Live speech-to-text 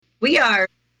We are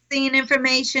Vaccine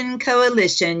Information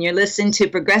Coalition. You're listening to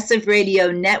Progressive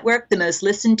Radio Network, the most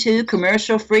listened to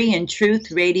commercial-free and truth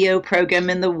radio program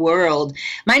in the world.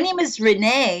 My name is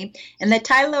Renee, and the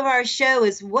title of our show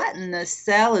is What in the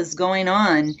Cell is Going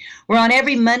On? We're on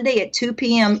every Monday at 2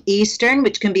 p.m. Eastern,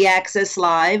 which can be accessed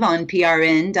live on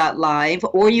prn.live,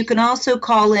 or you can also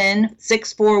call in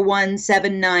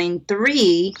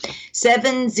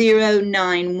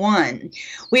 641-793-7091.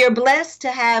 We are blessed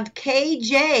to have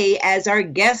KJ as our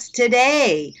guest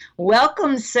today.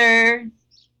 Welcome, sir.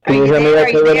 Can you hear me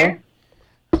okay, Renee?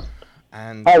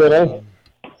 Hi, Renee.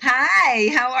 Hi,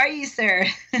 how are you, sir?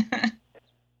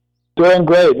 Doing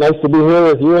great. Nice to be here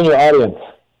with you and your audience.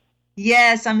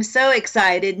 Yes, I'm so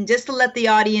excited. And just to let the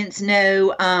audience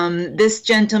know, this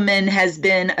gentleman has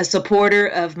been a supporter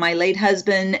of my late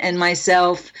husband and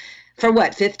myself for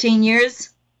what, 15 years?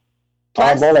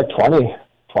 More like 20,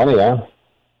 yeah.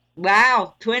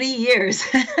 Wow, 20 years.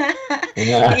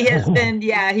 Yeah. He has been,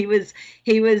 he was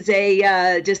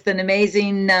a just an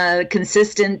amazing,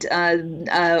 consistent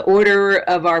order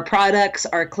of our products,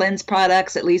 our cleanse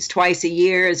products, at least twice a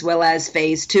year, as well as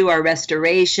phase 2, our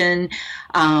restoration.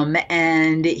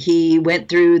 And he went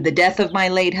through the death of my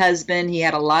late husband. He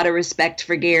had a lot of respect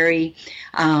for Gary,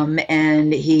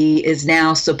 and he is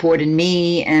now supporting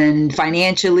me and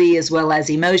financially as well as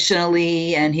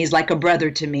emotionally, and he's like a brother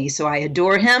to me, so I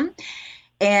adore him.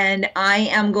 And I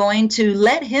am going to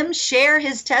let him share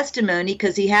his testimony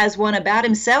because he has one about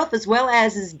himself as well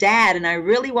as his dad. And I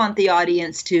really want the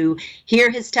audience to hear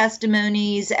his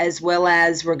testimonies, as well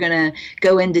as we're going to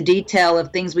go into detail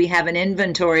of things we have in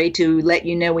inventory to let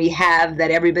you know we have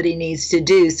that everybody needs to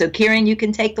do. So Kieran, you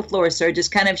can take the floor, sir.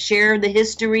 Just kind of share the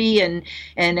history and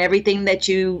everything that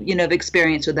you have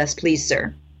experienced with us, please,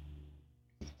 sir.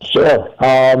 Sure.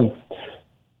 I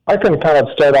can kind of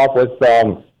start off with,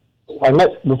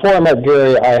 before I met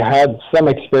Gary, I had some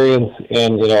experience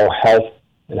in, health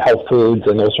and health foods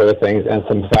and those sort of things, and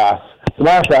some fasts. As a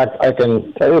matter of fact, I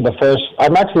can tell you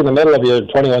I'm actually in the middle of your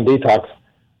 21 detox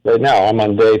right now. I'm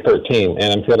on day 13,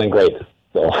 and I'm feeling great.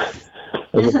 So,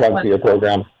 there's a plug to your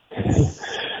program.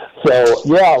 So,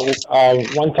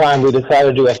 one time we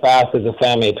decided to do a fast as a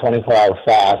family, a 24-hour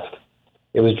fast.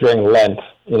 It was during Lent,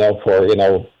 for,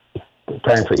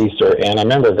 preparing for Easter. And I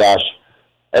remember, gosh,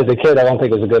 as a kid, I don't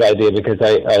think it was a good idea because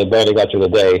I barely got through the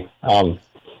day. And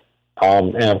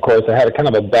of course, I had a kind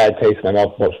of a bad taste in my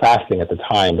mouth about fasting at the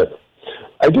time. But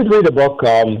I did read a book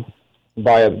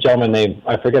by a gentleman named,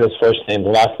 I forget his first name, the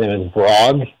last name is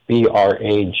Bragg, Bragg. Do you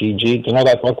know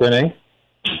that book, Renee?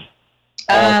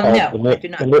 No, I do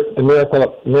not. The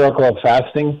Miracle of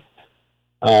Fasting.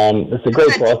 It's a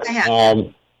great book.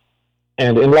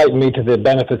 And enlightened me to the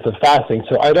benefits of fasting.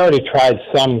 So I'd already tried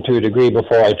some to a degree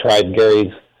before I tried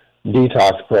Gary's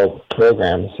detox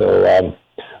program. So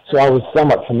I was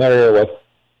somewhat familiar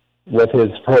with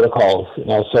his protocols.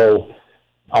 So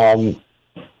I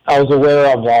was aware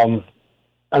of, I don't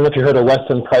know if you heard of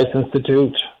Weston Price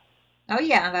Institute. Oh,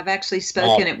 yeah. I've actually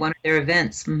spoken at one of their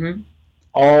events. Mm-hmm.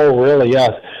 Oh, really?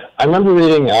 Yes. I remember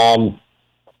reading,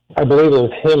 I believe it was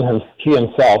he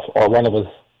himself, or one of his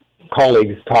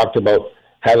colleagues talked about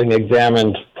having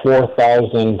examined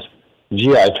 4,000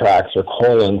 GI tracts or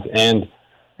colons, and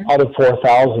out of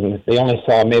 4,000, they only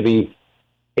saw maybe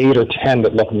 8 or 10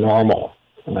 that looked normal.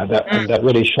 And that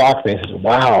really shocked me. I said,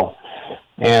 wow.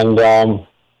 And I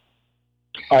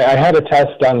had a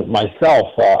test done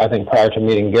myself, I think prior to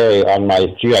meeting Gary, on my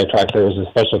GI tract. There was a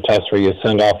special test where you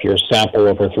send off your sample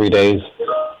over 3 days,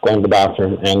 going to the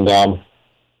bathroom, and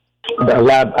the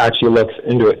lab actually looks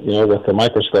into it, with the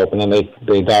microscope, and then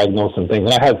they diagnose some things.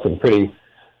 And I had some pretty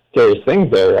serious things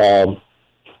there,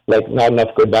 like not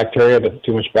enough good bacteria, but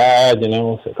too much bad,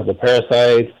 a couple of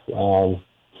parasites,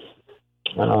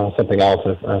 something else,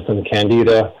 some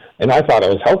candida. And I thought I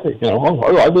was healthy,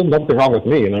 I did nothing wrong with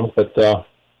me, But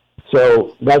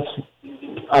so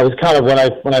I was kind of, when I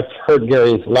heard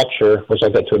Gary's lecture, which I'll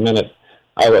get to in a minute,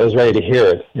 I was ready to hear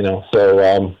it,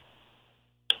 So,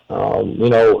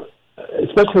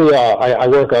 especially I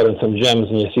work out in some gyms,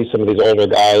 and you see some of these older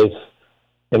guys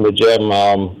in the gym,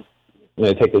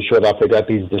 they take their shirt off, they got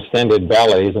these distended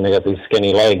bellies, and they got these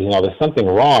skinny legs. There's something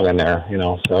wrong in there,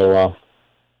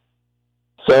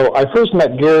 So I first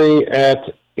met Gary at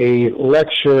a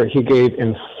lecture he gave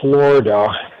in Florida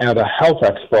at a health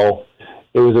expo.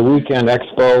 It was a weekend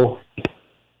expo.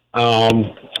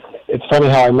 It's funny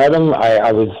how I met him.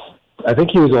 I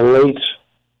think he was a late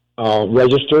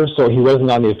register, so he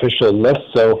wasn't on the official list.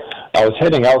 So I was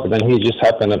heading out, but then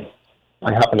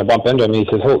I happened to bump into him. He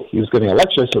says, he was giving a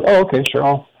lecture. So, okay,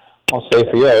 sure, I'll stay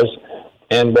for yours.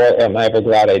 And boy, am I ever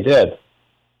glad I did.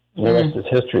 And the rest is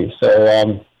history.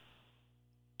 So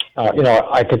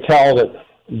I could tell that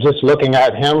just looking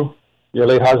at him, your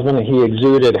late husband, he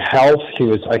exuded health.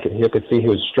 You could see he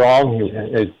was strong.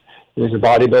 He was a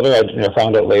bodybuilder. I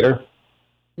found out later.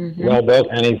 Mm-hmm. Well built,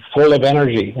 and he's full of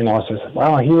energy. I said,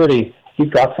 wow, he's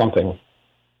got something.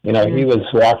 Mm-hmm. He was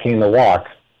walking the walk,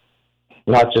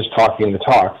 not just talking the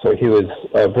talk. So he was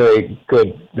a very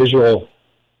good visual,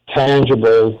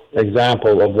 tangible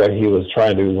example of what he was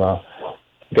trying to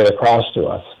get across to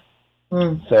us.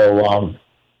 Mm. So,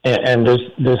 and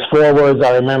there's 4 words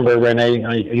I remember, Renee.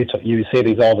 You say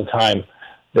these all the time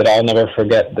that I'll never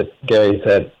forget. That Gary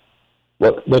said,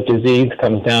 "What disease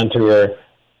comes down to are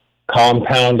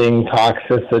compounding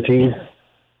toxicities,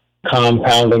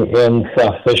 compounding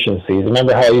insufficiencies."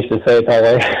 Remember how I used to say it that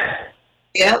way?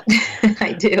 Yep,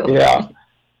 I do. Yeah.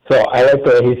 So I like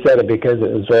the way he said it because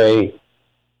it was very,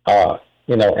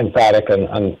 emphatic and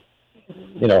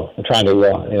trying to,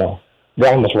 it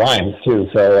almost rhymes too.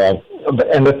 So,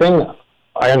 and the thing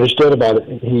I understood about it,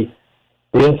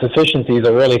 the insufficiencies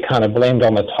are really kind of blamed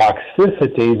on the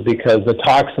toxicities because the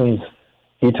toxins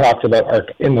he talked about are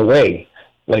in the way.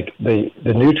 Like the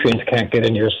nutrients can't get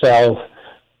into your cells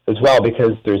as well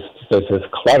because there's this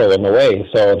clutter in the way.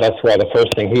 So that's why the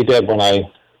first thing he did when I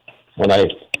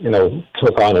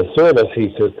took on his service,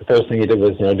 he said the first thing he did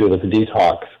was do this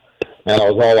detox, and I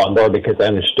was all on board because I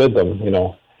understood them.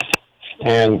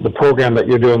 And the program that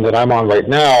you're doing that I'm on right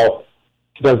now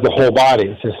does the whole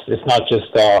body. It's not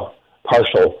just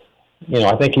partial.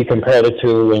 I think he compared it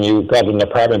to when you got an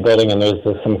apartment building and there's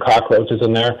some cockroaches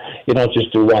in there. You don't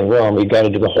just do one room. You got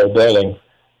to do the whole building,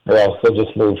 or else they'll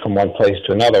just move from one place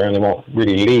to another and they won't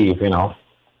really leave.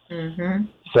 Mm-hmm.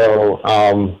 So.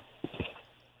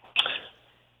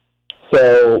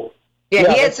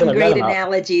 Yeah, he had some great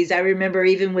analogies. I remember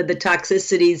even with the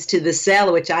toxicities to the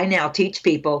cell, which I now teach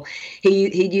people.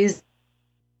 He used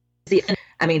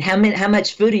how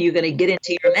much food are you going to get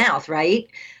into your mouth, right?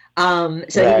 So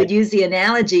he would use the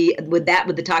analogy with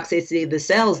the toxicity of the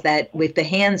cells that with the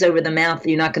hands over the mouth,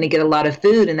 you're not going to get a lot of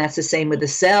food. And that's the same with the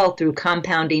cell through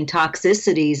compounding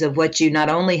toxicities of what you not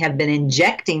only have been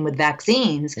injecting with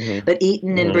vaccines, mm-hmm. but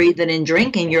eating and breathing and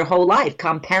drinking your whole life,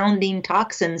 compounding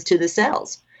toxins to the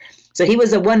cells. So he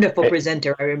was a wonderful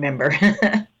presenter, I remember.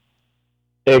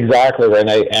 Exactly,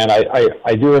 Renee. And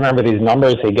I do remember these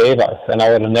numbers he gave us, and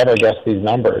I would have never guessed these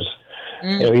numbers.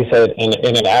 Mm. He said in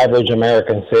an average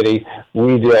American city,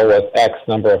 we deal with X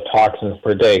number of toxins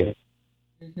per day.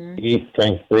 Mm-hmm. Eat,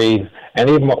 drink, breathe, and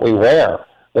even what we wear,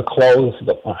 the clothes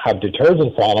that have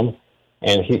detergents on them.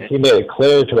 And he made it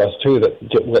clear to us, too,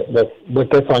 that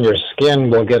what gets on your skin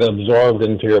will get absorbed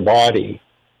into your body.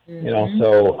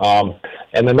 Mm-hmm.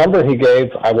 And the number he gave,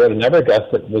 I would have never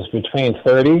guessed it was between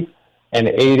 30 and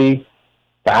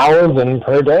 80,000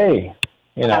 per day,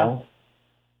 Wow.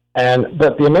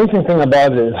 But the amazing thing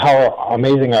about it is how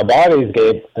amazing our bodies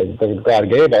that God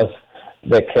gave us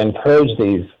that can purge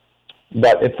these.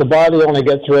 But if the body only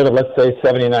gets rid of, let's say,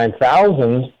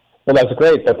 79,000, well, that's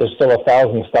great, but there's still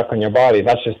 1,000 stuck on your body.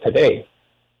 That's just today.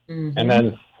 Mm-hmm. And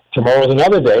then tomorrow's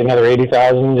another day, another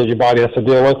 80,000 that your body has to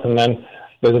deal with, and then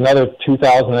there's another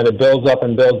 2,000 and it builds up,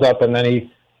 and then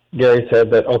Gary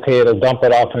said that, okay, it'll dump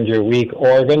it off into your weak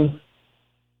organ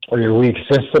or your weak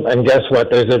system, and guess what?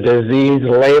 There's a disease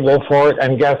label for it,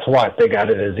 and guess what? They got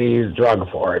a disease drug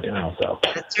for it, so.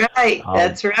 That's right.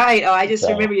 That's right. Oh, I just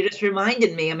remember, you just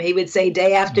reminded me. He would say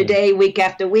day after day, week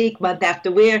after week, month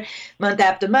after year, month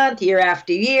after month, year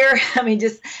after year.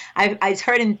 I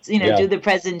heard him, do the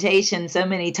presentation so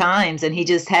many times, and he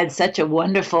just had such a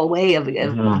wonderful way of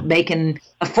making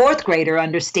a fourth grader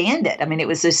understand it. It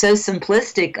was just so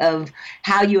simplistic of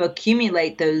how you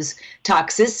accumulate those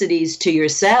toxicities to your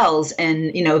cells.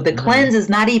 And, the cleanse is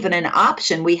not even an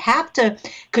option. We have to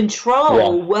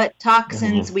control what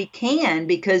toxins we can,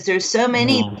 because there's so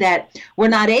many that we're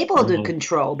not able to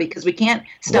control because we can't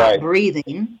stop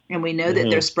breathing. And we know that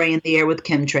they're spraying the air with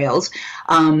chemtrails.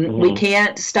 We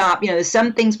can't stop,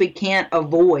 some things we can't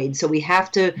avoid. So we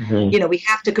have to, we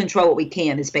have to control what we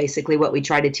can is basically what we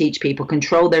try to teach people.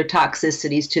 Control their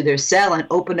toxicities to their cell and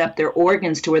open up their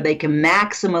organs to where they can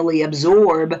maximally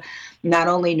absorb not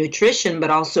only nutrition, but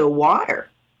also water.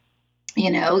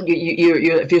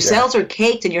 If your cells are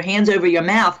caked and your hands over your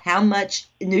mouth, how much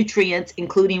nutrients,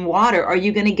 including water, are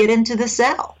you going to get into the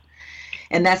cell?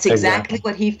 And that's exactly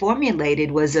what he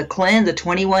formulated, was a cleanse, a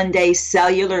 21-day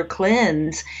cellular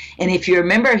cleanse. And if you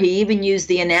remember, he even used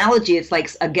the analogy, it's like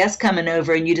a guest coming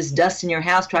over and you just dust in your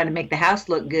house trying to make the house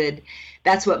look good.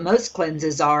 That's what most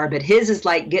cleanses are, but his is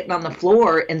like getting on the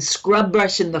floor and scrub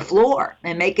brushing the floor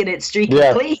and making it streaky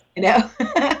clean,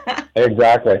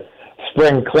 Exactly.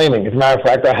 Spring cleaning. As a matter of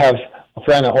fact, I have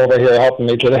friend over here helping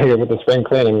me today with the spring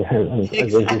cleaning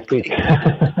as we speak.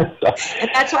 And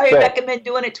that's why we recommend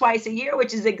doing it twice a year,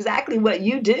 which is exactly what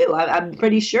you do. I'm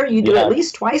pretty sure you do at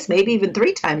least twice, maybe even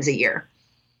 3 times a year.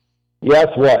 Yes,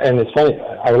 well, and it's funny.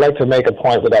 I would like to make a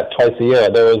point with that twice a year.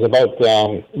 There was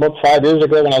about 5 years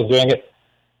ago when I was doing it,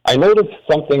 I noticed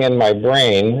something in my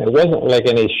brain. It wasn't like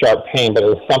any sharp pain, but it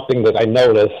was something that I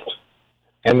noticed.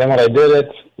 And then when I did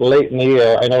it late in the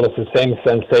year, I noticed the same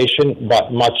sensation,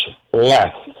 but much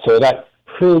less. So that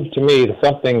proved to me that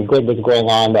something good was going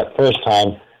on that first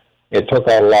time. It took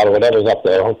out a lot of whatever's up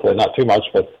there. Hopefully not too much,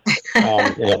 but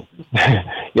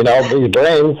these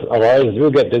brains of ours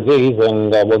do get disease,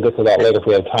 and we'll get to that later if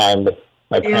we have time. But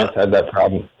my parents had that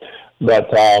problem. But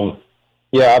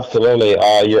yeah, absolutely.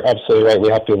 You're absolutely right. We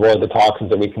have to avoid the toxins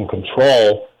that we can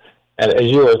control. And as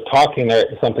you were talking there,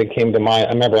 something came to mind.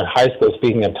 I remember in high school,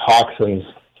 speaking of toxins,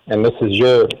 and this is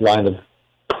your line of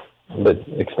the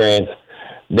experience,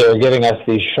 they were giving us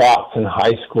these shots in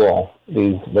high school,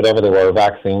 these, whatever they were,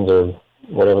 vaccines or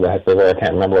whatever the heck they were. I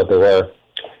can't remember what they were.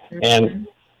 Mm-hmm. And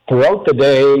throughout the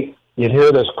day, you'd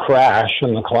hear this crash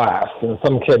in the class and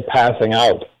some kid passing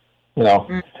out,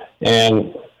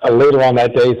 and later on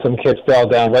that day, some kid fell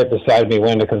down right beside me,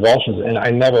 went into convulsions, and I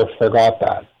never forgot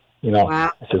that.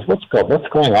 Wow. I said, what's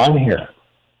going on here?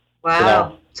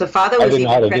 Wow. So Father was even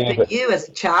prepping you as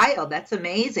a child. That's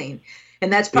amazing.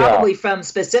 And that's probably from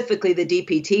specifically the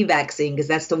DPT vaccine, because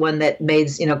that's the one that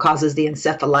causes the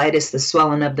encephalitis, the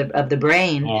swelling of the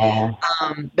brain.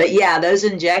 But yeah, those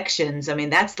injections, I mean,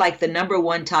 that's like the number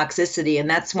one toxicity. And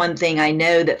that's one thing I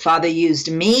know that Father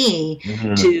used me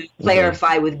to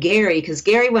clarify with Gary, because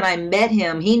Gary, when I met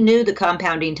him, he knew the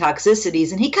compounding toxicities,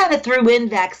 and he kind of threw in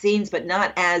vaccines, but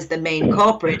not as the main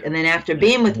culprit. And then after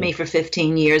being with me for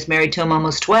 15 years, married to him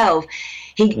almost 12,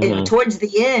 towards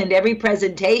the end, every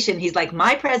presentation, he's like,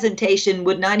 my presentation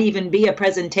would not even be a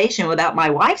presentation without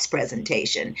my wife's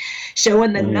presentation,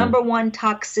 showing the number one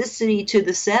toxicity to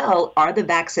the cell are the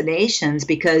vaccinations,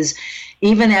 because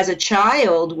even as a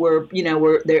child,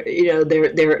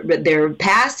 they're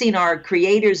passing our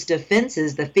Creator's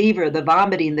defenses, the fever, the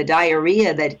vomiting, the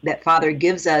diarrhea that Father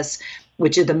gives us,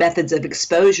 which are the methods of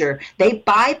exposure. They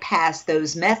bypass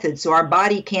those methods, so our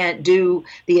body can't do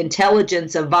the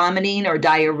intelligence of vomiting or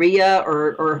diarrhea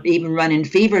or even running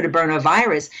fever to burn a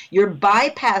virus. You're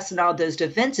bypassing all those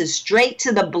defenses straight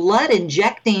to the blood,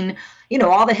 injecting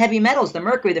all the heavy metals, the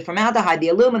mercury, the formaldehyde, the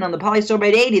aluminum, the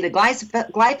polysorbate 80, the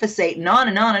glyphosate, and on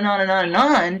and on and on and on and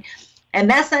on. And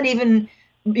that's not even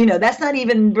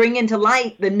bringing to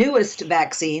light the newest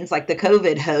vaccines like the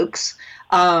COVID hoax.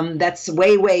 That's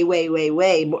way. I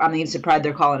mean, it's surprised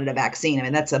they're calling it a vaccine. I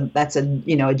mean, that's a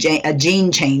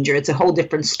gene changer. It's a whole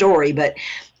different story. But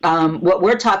what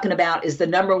we're talking about is the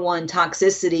number one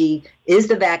toxicity is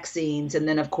the vaccines, and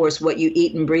then of course what you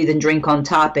eat and breathe and drink on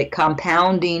top, it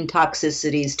compounding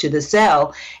toxicities to the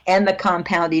cell and the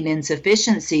compounding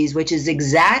insufficiencies, which is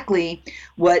exactly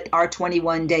what our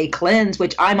 21-day cleanse,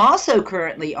 which I'm also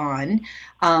currently on.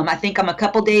 I think I'm a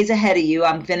couple days ahead of you.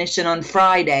 I'm finishing on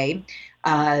Friday.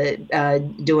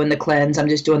 Doing the cleanse. I'm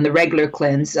just doing the regular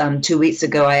cleanse. 2 weeks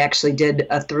ago, I actually did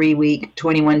a 3-week,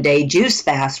 21-day juice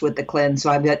fast with the cleanse. So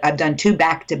I've done 2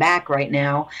 back-to-back right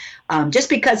now. Just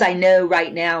because I know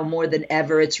right now more than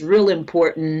ever, it's real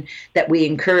important that we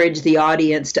encourage the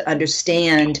audience to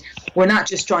understand we're not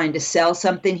just trying to sell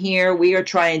something here. We are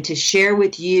trying to share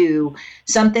with you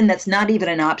something that's not even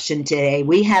an option today.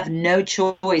 We have no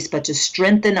choice but to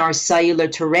strengthen our cellular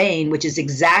terrain, which is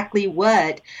exactly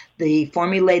what the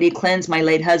formulated cleanse my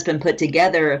late husband put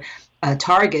together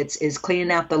targets, is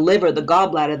cleaning out the liver, the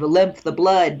gallbladder, the lymph, the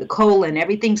blood, the colon,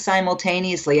 everything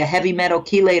simultaneously. A heavy metal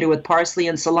chelator with parsley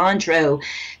and cilantro,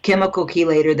 chemical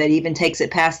chelator that even takes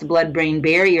it past the blood-brain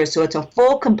barrier. So it's a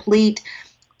full, complete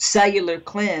cellular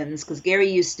cleanse, because Gary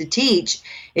used to teach,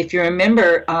 if you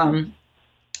remember,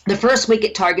 the first week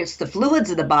it targets the fluids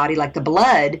of the body, like the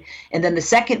blood, and then the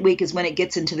second week is when it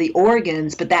gets into the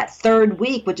organs. But that third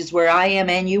week, which is where I am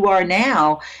and you are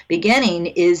now, beginning,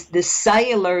 is the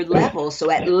cellular level. So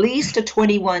at least a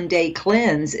 21-day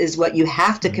cleanse is what you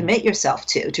have to commit yourself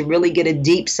to really get a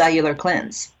deep cellular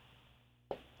cleanse.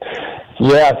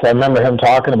 Yes, I remember him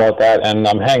talking about that, and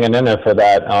I'm hanging in there for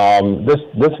that.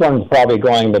 This one's probably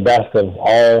going the best of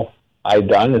all I've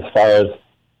done, as far as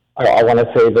I want to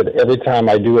say that every time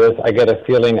I do this, I get a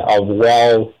feeling of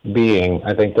well-being.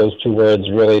 I think those 2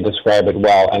 words really describe it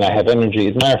well, and I have energy.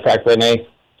 As a matter of fact, Renee,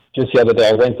 just the other day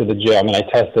I went to the gym and I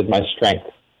tested my strength,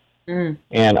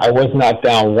 and I was not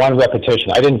down 1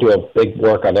 repetition. I didn't do a big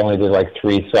workout. I only did like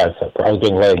 3 sets. I was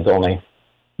doing legs only,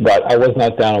 but I was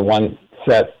not down 1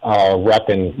 set rep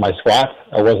in my squats.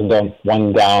 I wasn't down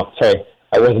 1 down. Sorry,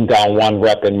 I wasn't down one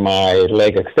rep in my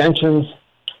leg extensions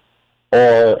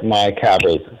or my calf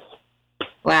raises.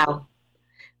 Wow.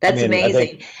 That's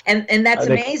amazing. And that's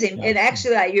amazing. Yeah. And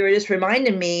actually, you were just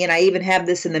reminding me, and I even have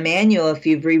this in the manual. If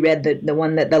you've reread the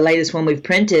one the latest one we've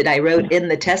printed, I wrote in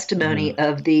the testimony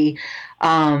of the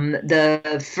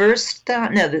first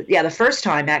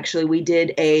time actually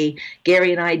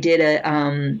Gary and I did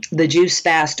the juice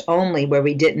fast only, where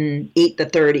we didn't eat the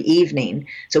third evening.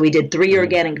 So we did 3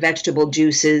 organic vegetable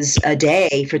juices a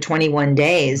day for 21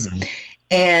 days.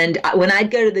 And when I'd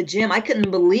go to the gym, I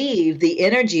couldn't believe the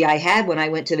energy I had when I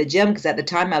went to the gym, because at the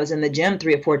time I was in the gym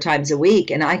 3 or 4 times a week.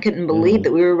 And I couldn't believe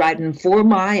that we were riding 4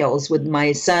 miles with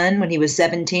my son when he was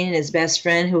 17 and his best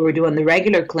friend, who were doing the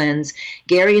regular cleanse.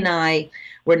 Gary and I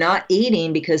were not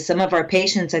eating because some of our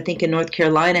patients, I think in North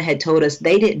Carolina, had told us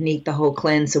they didn't eat the whole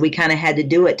cleanse. So we kind of had to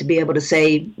do it to be able to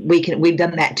say we've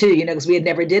done that too, because we had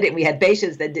never did it. We had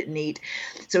patients that didn't eat.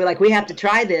 So we're like, we have to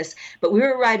try this. But we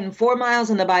were riding 4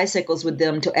 miles on the bicycles with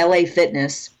them to LA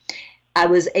Fitness. I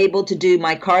was able to do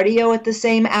my cardio at the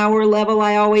same hour level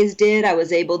I always did. I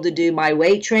was able to do my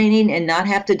weight training and not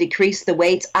have to decrease the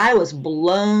weights. I was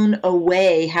blown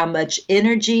away how much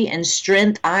energy and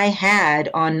strength I had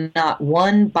on not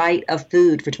one bite of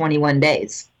food for 21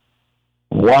 days.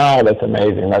 Wow, that's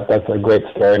amazing. That's a great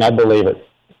story, and I believe it,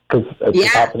 because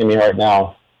it's happening to me right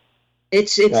now.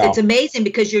 It's amazing,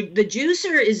 because the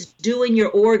juicer is doing your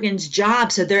organs'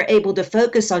 job, so they're able to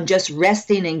focus on just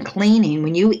resting and cleaning.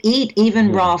 When you eat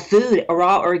even raw food,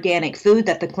 raw organic food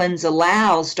that the cleanse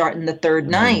allows, starting the third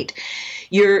night,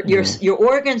 your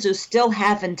organs are still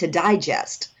having to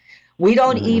digest. We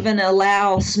don't even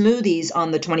allow smoothies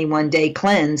on the 21-day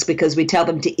cleanse, because we tell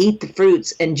them to eat the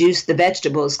fruits and juice the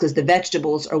vegetables, because the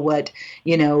vegetables are what,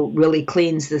 really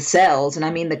cleans the cells. And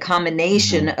I mean the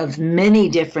combination of many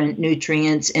different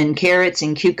nutrients in carrots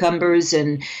and cucumbers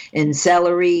and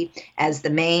celery as the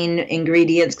main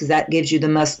ingredients, because that gives you the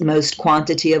most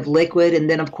quantity of liquid. And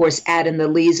then, of course, add in the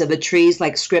leaves of the trees,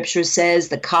 like Scripture says,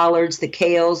 the collards, the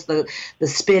kales, the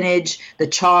spinach, the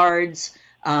chards,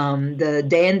 the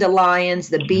dandelions,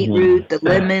 the beetroot, the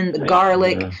lemon, the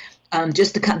garlic,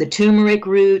 just the turmeric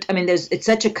root. I mean, it's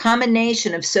such a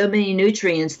combination of so many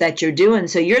nutrients that you're doing.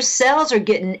 So your cells are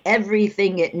getting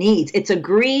everything it needs. It's a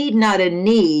greed, not a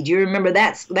need. You remember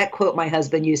that quote my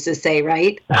husband used to say,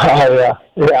 right? Oh,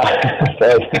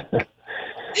 yeah.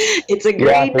 It's a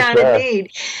greed, not a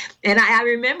need. And I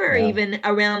remember even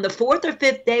around the 4th or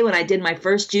 5th day when I did my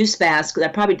first juice fast, because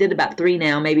I probably did about 3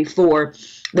 now, maybe 4.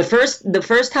 The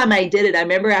first time I did it, I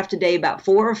remember after day about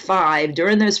 4 or 5,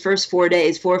 during those first 4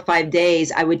 or 5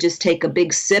 days, I would just take a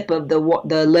big sip of the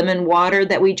lemon water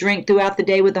that we drink throughout the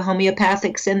day with the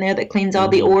homeopathics in there that cleans all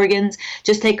the organs.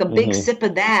 Just take a big sip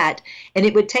of that, and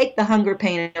it would take the hunger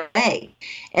pain away.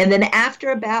 And then after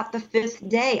about the 5th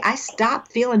day, I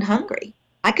stopped feeling hungry.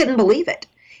 I couldn't believe it.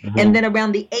 And then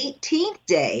around the 18th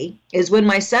day is when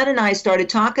my son and I started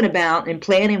talking about and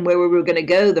planning where we were going to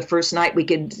go the first night we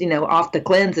could, off the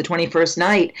cleanse, the 21st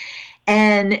night.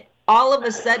 And all of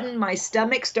a sudden my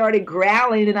stomach started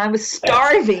growling and I was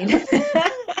starving.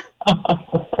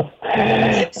 Oh,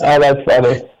 that's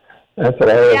funny. That's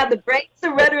hilarious. Yeah, the brain's the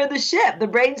rudder of the ship. The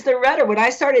brain's the rudder. When I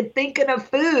started thinking of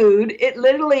food, it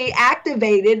literally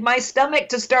activated my stomach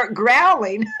to start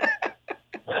growling.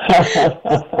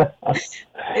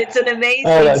 It's an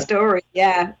amazing story,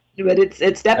 but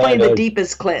it's definitely the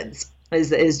deepest cleanse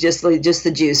is just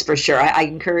the juice for sure. I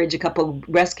encourage a couple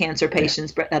breast cancer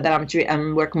patients that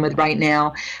I'm working with right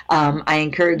now. I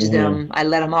encourage them. I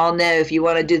let them all know, if you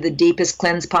want to do the deepest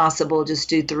cleanse possible, just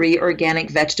do 3 organic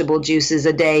vegetable juices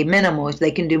a day, minimal. If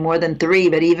they can do more than 3,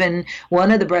 but even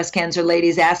one of the breast cancer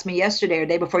ladies asked me yesterday or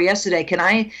day before yesterday, can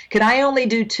I only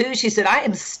do 2? She said, I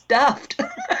am stuffed.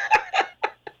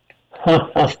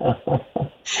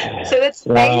 So it's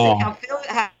amazing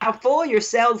how full your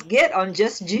cells get on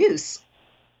just juice.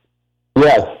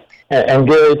 Yes, and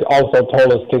Gary also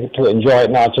told us to enjoy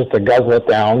it, not just to guzzle it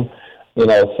down.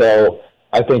 So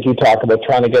I think you talk about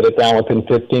trying to get it down within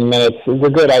 15 minutes.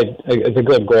 It's a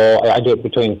good goal. I do it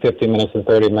between 15 minutes and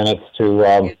 30 minutes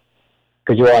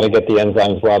because you want to get the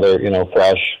enzymes while they're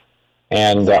fresh.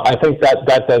 And I think that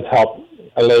does help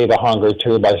allay the hunger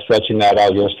too by stretching that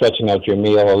out. You're stretching out your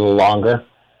meal a little longer.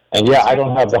 And I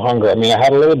don't have the hunger. I mean, I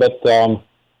had a little bit,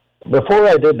 before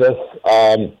I did this,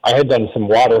 I had done some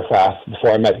water fasts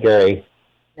before I met Gary.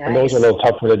 Nice. And those are a little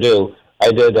tougher to do.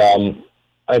 I did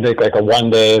like a 1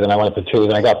 day, then I went up to 2,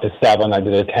 then I got to 7, I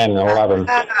did a 10 and 11.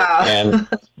 And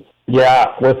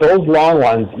with those long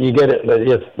ones, you get it,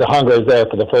 the hunger is there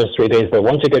for the first 3 days, but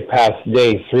once you get past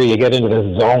day 3, you get into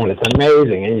this zone. It's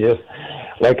amazing. And you just,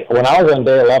 like when I was on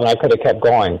day 11, I could have kept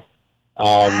going.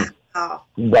 Wow.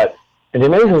 But the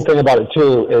amazing thing about it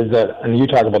too is that, and you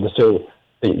talk about this too.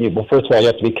 Well, first of all, you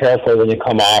have to be careful when you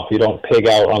come off. You don't pig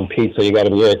out on pizza. You got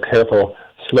to be very careful.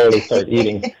 Slowly start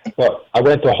eating. But I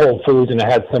went to Whole Foods and I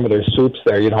had some of their soups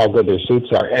there. You know how good their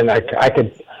soups are, and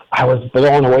I was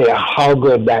blown away at how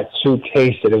good that soup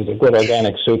tasted. It was a good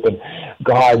organic soup, and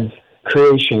God's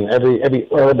creation, every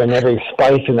herb and every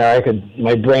spice in there.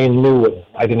 My brain knew it.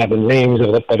 I didn't have the names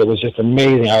of it, but it was just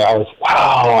amazing. I was,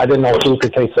 wow, I didn't know food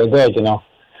could taste so good, you know.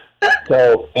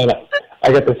 So, and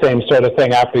I get the same sort of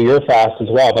thing after your fast as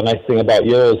well. The nice thing about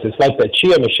yours, it's like the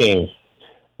chia machine.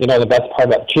 You know, the best part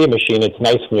about chia machine, it's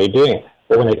nice when you're doing it,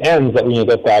 but when it ends, that when you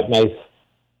get that nice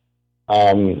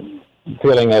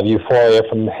feeling of euphoria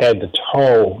from head to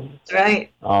toe. That's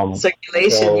right.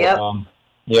 Circulation. So, yep.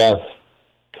 Yes.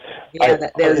 Yeah,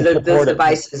 those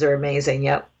devices are amazing.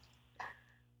 Yep.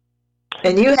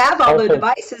 And you have all the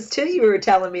devices too, you were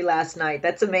telling me last night.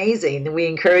 That's amazing. We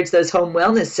encourage those home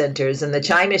wellness centers, and the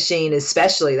chai machine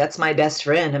especially, that's my best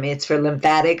friend. I mean, it's for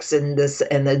lymphatics and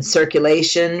the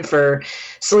circulation, for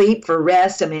sleep, for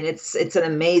rest. I mean, it's an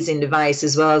amazing device,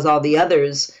 as well as all the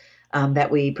others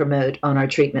that we promote on our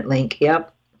treatment link.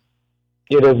 Yep.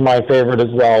 It is my favorite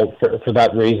as well for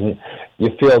that reason.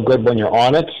 You feel good when you're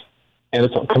on it, and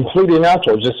it's completely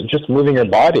natural, just moving your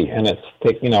body, and it's,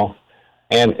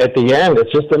 and at the end, it's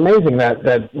just amazing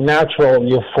that natural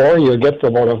euphoria you get for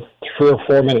about a 3 or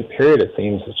 4 minute period, it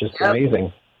seems. It's just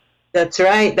amazing. That's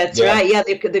right. That's right. Yeah,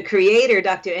 the creator,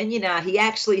 Dr. Enyana, he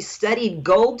actually studied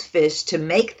goldfish to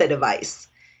make the device.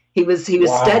 He was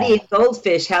studying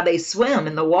goldfish, how they swim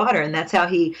in the water, and that's how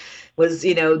he was,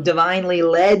 divinely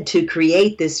led to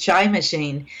create this chai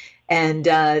machine. And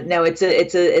no, it's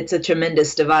a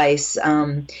tremendous device,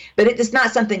 but it's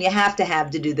not something you have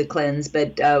to do the cleanse.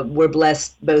 But we're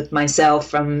blessed, both myself,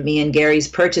 from me and Gary's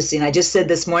purchasing. I just said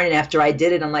this morning after I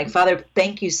did it, I'm like, Father,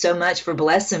 thank you so much for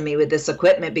blessing me with this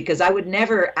equipment, because I would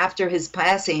never, after his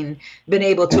passing, been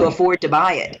able to afford to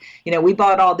buy it. We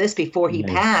bought all this before he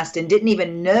passed and didn't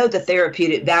even know the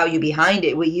therapeutic value behind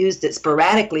it. We used it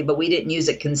sporadically, but we didn't use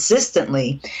it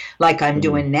consistently like I'm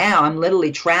doing now. I'm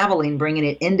literally traveling, bringing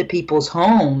it into people's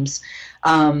homes,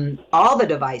 all the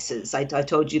devices. I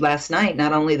told you last night,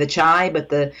 not only the chai, but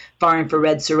the far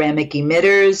infrared ceramic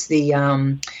emitters, the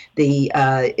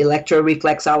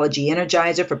electroreflexology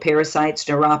energizer for parasites,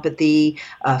 neuropathy,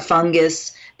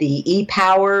 fungus, the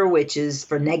e-power, which is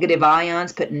for negative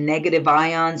ions, putting negative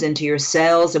ions into your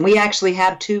cells. And we actually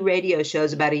have 2 radio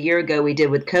shows about a year ago we did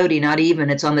with Cody, not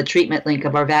even. It's on the treatment link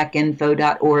of our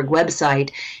vacinfo.org website.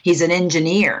 He's an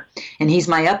engineer, and he's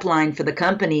my upline for the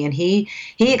company, and he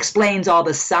explains all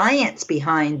the science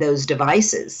behind those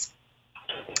devices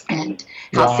and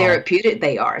how therapeutic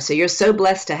they are. So you're so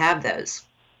blessed to have those.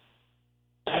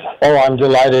 Oh, I'm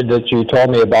delighted that you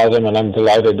told me about them, and I'm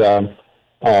delighted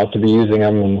to be using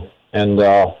them, and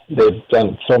they've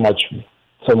done so much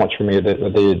for me. They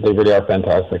really are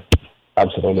fantastic.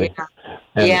 Absolutely.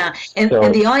 Yeah. And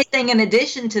the only thing in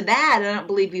addition to that, I don't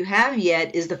believe you have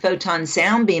yet, is the photon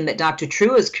sound beam that Dr.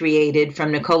 True has created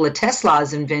from Nikola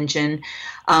Tesla's invention,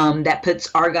 that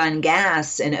puts argon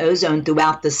gas and ozone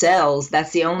throughout the cells.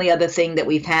 That's the only other thing that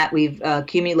we've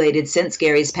accumulated since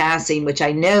Gary's passing, which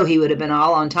I know he would have been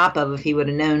all on top of if he would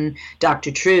have known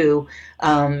Dr. True.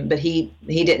 But he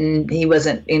didn't. He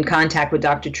wasn't in contact with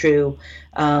Dr. True.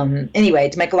 Anyway,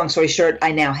 to make a long story short,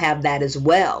 I now have that as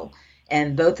well.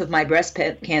 And both of my breast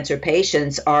cancer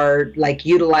patients are like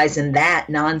utilizing that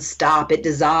nonstop. It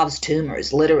dissolves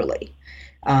tumors, literally.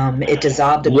 It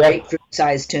dissolved a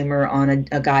grapefruit-sized tumor on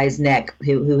a guy's neck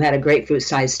who had a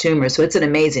grapefruit-sized tumor. So it's an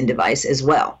amazing device as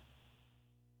well.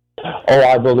 Oh,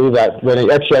 I believe that.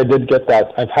 Actually, I did get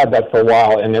that. I've had that for a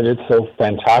while, and it is so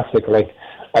fantastic. Like,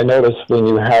 I noticed when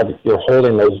you're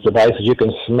holding those devices, you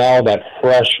can smell that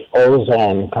fresh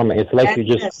ozone coming. It's like you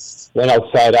just went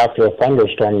outside after a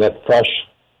thunderstorm, that fresh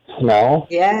smell.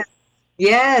 Yeah.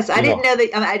 Yes. I didn't know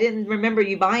that. I didn't remember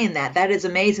you buying that. That is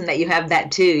amazing that you have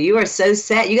that too. You are so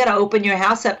set. You got to open your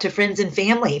house up to friends and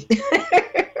family.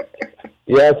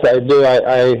 Yes, I do.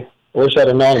 I wish I'd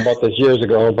have known about this years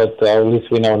ago, but at least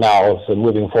we know now. So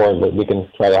moving forward, we can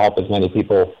try to help as many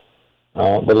people.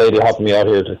 The lady helping me out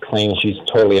here to clean, she's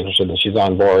totally interested and she's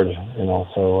on board,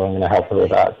 so I'm going to help her with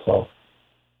that. So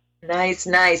Nice.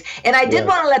 And I did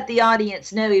want to let the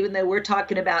audience know, even though we're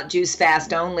talking about Juice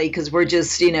Fast only, because we're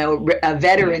just,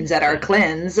 veterans at our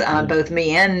cleanse, both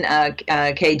me and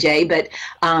KJ. But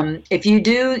if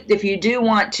you do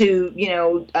want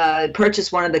to,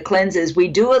 purchase one of the cleanses, we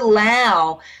do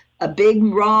allow a big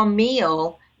raw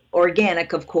meal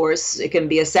organic, of course. It can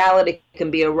be a salad. It can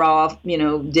be a raw,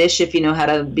 dish if you know how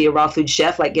to be a raw food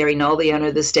chef, like Gary Knoll, the owner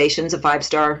of the station's a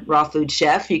 5-star raw food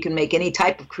chef. You can make any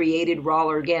type of created raw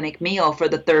organic meal for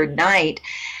the third night.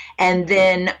 And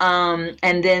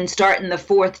then starting the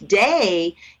fourth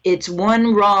day, it's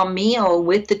one raw meal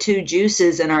with the 2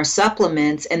 juices and our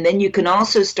supplements. And then you can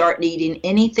also start eating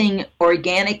anything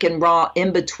organic and raw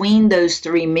in between those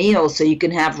 3 meals. So you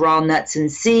can have raw nuts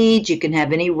and seeds. You can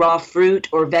have any raw fruit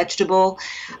or vegetable.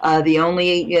 The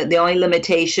only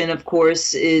limitation, of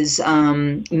course, is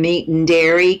meat and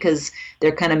dairy, because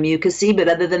they're kind of mucousy. But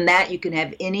other than that, you can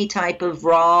have any type of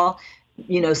raw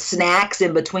snacks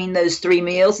in between those 3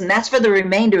 meals, and that's for the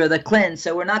remainder of the cleanse.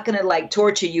 So we're not going to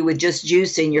torture you with just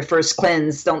juicing your first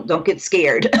cleanse. Don't get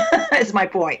scared. That's my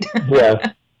point. Yes,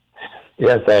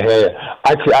 I hear you.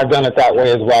 Actually, I've done it that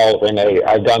way as well, Renee.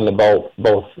 I've done the both.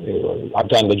 I've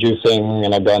done the juicing,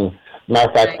 and I've done. Matter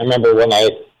of fact, I remember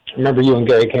you and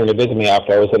Gary came to visit me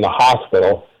after I was in the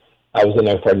hospital. I was in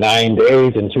there for 9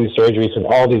 days and 2 surgeries, and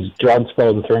all these drugs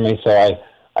flowing through me. So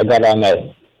I got on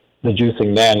the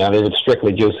juicing then, and it was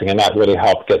strictly juicing, and that really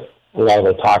helped get a lot of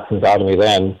the toxins out of me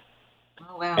then.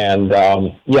 Oh, wow. And,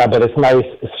 but it's nice.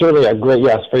 It's certainly a great,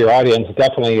 yes, for your audience,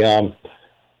 definitely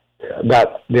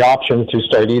that the option to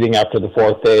start eating after the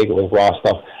 4th day with raw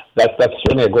stuff, that's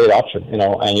certainly a great option, and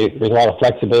there's a lot of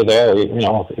flexibility there.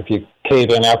 If you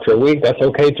cave in after a week, that's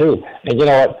okay too. And you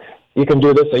know what? You can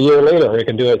do this a year later, or you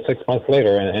can do it 6 months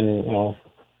later,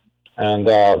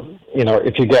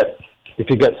 if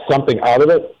you get something out of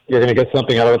it, you're going to get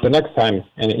something out of it the next time.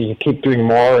 And you keep doing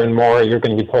more and more, you're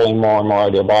going to be pulling more and more out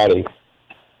of your body.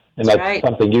 And that's right.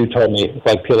 Something you told me. It's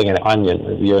like peeling an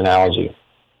onion, your analogy.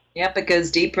 Yep, it goes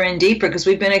deeper and deeper because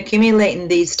we've been accumulating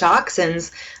these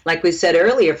toxins, like we said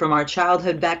earlier, from our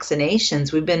childhood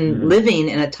vaccinations. We've been living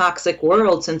in a toxic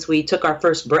world since we took our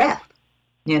first breath,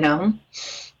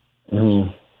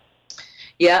 Mm-hmm.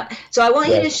 Yeah. So I want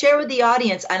you to share with the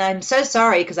audience, and I'm so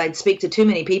sorry because I'd speak to too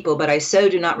many people, but I so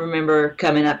do not remember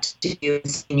coming up to you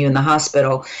and seeing you in the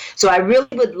hospital. So I really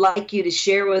would like you to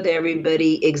share with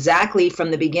everybody exactly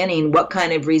from the beginning what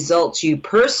kind of results you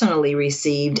personally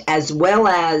received, as well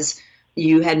as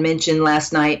you had mentioned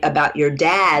last night about your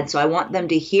dad. So I want them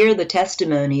to hear the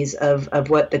testimonies of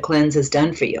what the cleanse has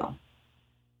done for you.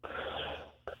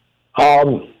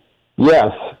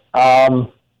 Yes.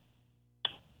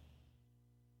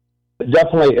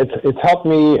 Definitely, it's helped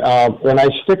me when I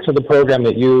stick to the program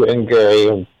that you and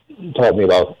Gary told me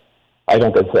about. I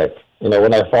don't get sick.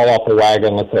 When I fall off the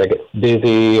wagon, let's say I get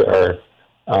dizzy or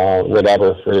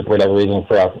whatever, for whatever reason.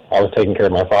 I was taking care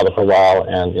of my father for a while,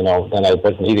 and then I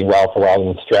wasn't eating well for a while,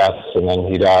 and stress, and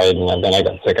then he died, and then I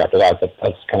got sick after that. But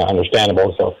that's kind of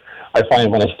understandable. So I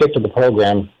find when I stick to the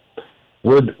program,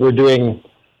 we're doing.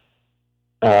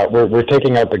 We're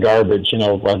taking out the garbage,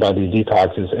 by these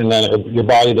detoxes, and then your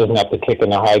body doesn't have to kick in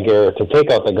the high gear to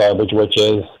take out the garbage, which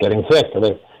is getting sick.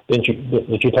 Did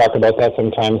you talk about that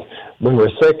sometimes? When we're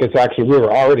sick, it's actually we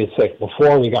were already sick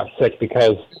before we got sick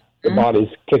because the body's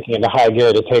kicking into high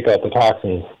gear to take out the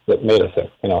toxins that made us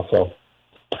sick. So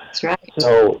that's right.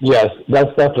 So yes, that's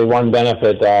definitely one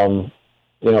benefit.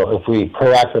 If we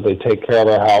proactively take care of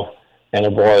our health and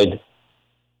avoid.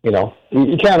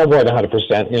 You can't avoid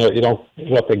 100%. You don't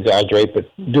have to exaggerate, but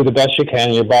do the best you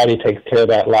can. Your body takes care of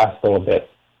that last little bit.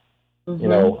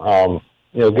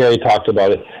 Mm-hmm. Gary talked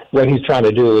about it. What he's trying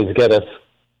to do is get us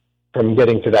from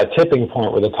getting to that tipping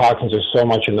point where the toxins are so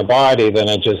much in the body, then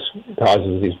it just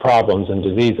causes these problems and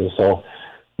diseases. So,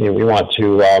 we want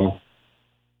to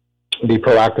be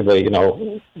proactively,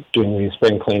 doing these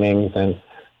spring cleanings and,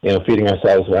 feeding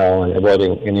ourselves well and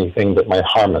avoiding anything that might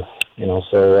harm us.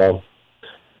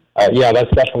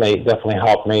 That's definitely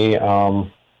helped me. So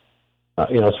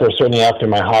certainly after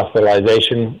my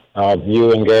hospitalization,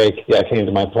 you and Gary came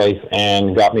to my place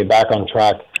and got me back on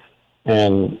track.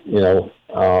 And,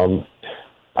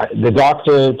 the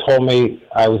doctor told me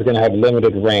I was going to have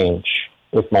limited range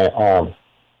with my arm.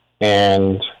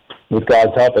 And with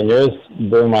God's help and yours,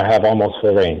 boom, I have almost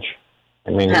full range.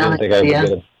 I mean, I didn't think I would get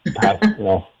it past,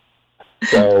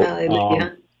 So,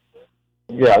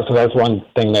 so that's one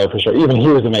thing there for sure. Even he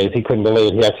was amazed. He couldn't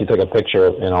believe it. He actually took a picture,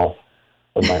 of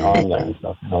my arm there and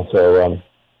stuff. So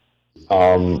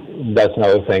that's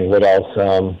another thing. What else?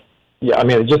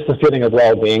 Just the feeling of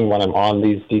well-being when I'm on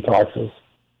these detoxes.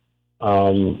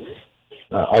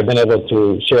 I've been able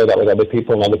to share that with other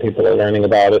people, and other people are learning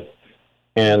about it.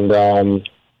 And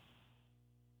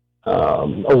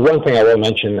one thing I will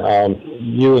mention,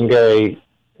 you and Gary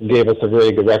gave us a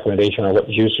really good recommendation on what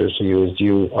juicers to use.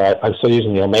 I'm still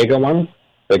using the Omega one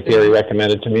that Gary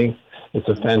recommended to me. It's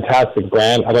a fantastic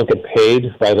brand. I don't get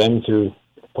paid by them to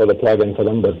pull the plug in for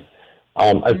them. But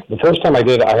the first time I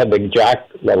did, I had the Jack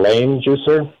LaLanne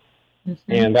juicer,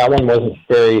 and that one wasn't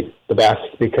the best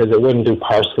because it wouldn't do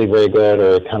parsley very good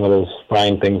or kind of those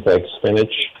fine things like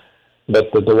spinach.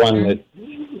 But the one that,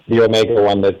 the Omega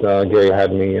one that Gary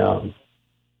had me,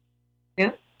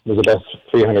 was the best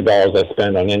 $300 I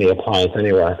spent on any appliance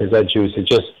anywhere, because that juice, it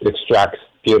just extracts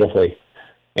beautifully.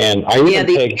 And I even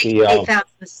take the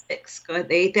 8006. Go ahead.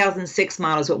 The 8006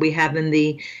 model is what we have in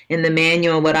the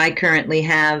manual. What I currently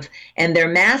have, and they're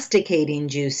masticating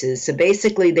juices. So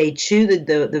basically, they chew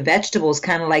the vegetables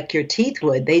kind of like your teeth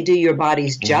would. They do your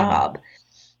body's job.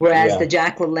 Whereas the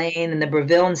Jack LaLanne and the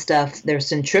Breville and stuff, they're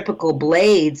centrifugal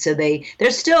blades, so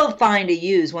they're still fine to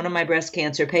use. One of my breast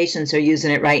cancer patients are using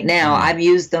it right now. I've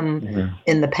used them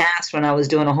in the past when I was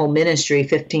doing a whole ministry,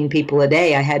 15 people a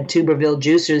day. I had 2 Breville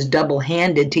juicers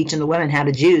double-handed teaching the women how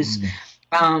to juice.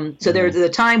 So there's a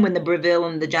time when the Breville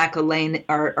and the Jack LaLanne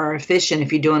are efficient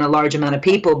if you're doing a large amount of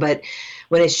people, but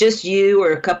when it's just you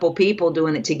or a couple people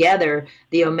doing it together,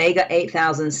 the Omega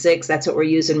 8006, that's what we're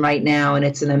using right now, and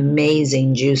it's an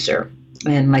amazing juicer.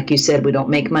 And like you said, we don't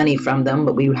make money from them,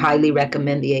 but we highly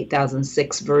recommend the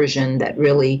 8006 version that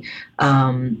really,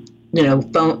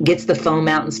 gets the foam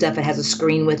out and stuff. It has a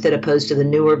screen with it opposed to the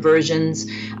newer versions.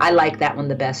 I like that one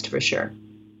the best for sure.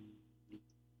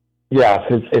 Yes,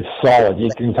 it's solid. You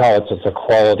can tell it's a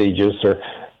quality juicer.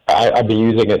 I've been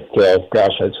using it, I'd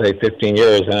say 15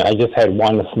 years, and I just had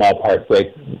one small part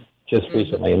break just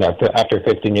recently. And after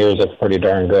 15 years, that's pretty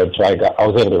darn good. So I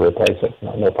was able to replace it,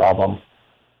 no problem.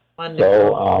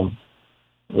 Wonderful.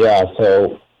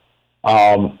 So,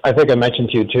 I think I mentioned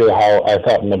to you too how I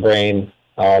felt in the brain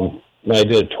when I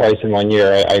did it twice in 1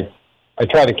 year. I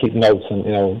try to keep notes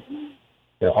and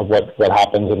of what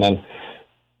happens, and then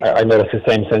I noticed the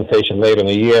same sensation later in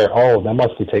the year. Oh, that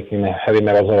must be taking the heavy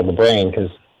metals out of the brain,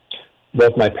 because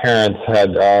both my parents had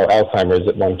Alzheimer's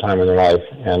at one time in their life,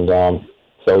 and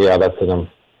that's in them.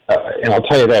 And I'll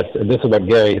tell you this is what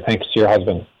Gary, thanks to your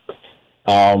husband.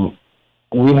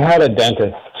 We had a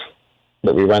dentist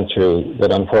that we went to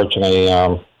that unfortunately,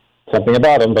 something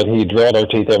about him, but he drilled our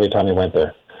teeth every time he went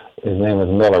there. His name was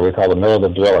Miller. We called him Miller the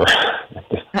Driller.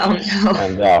 Oh,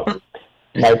 no.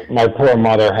 And my poor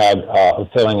mother had a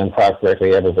filling and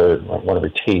practically one of her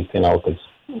teeth, because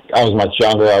I was much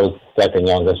younger. I was second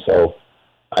youngest, so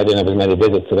I didn't have as many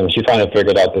visits to them. She finally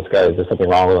figured out there's something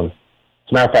wrong with him. As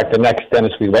a matter of fact, the next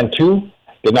dentist we went to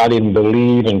did not even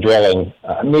believe in drilling.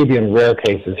 Maybe in rare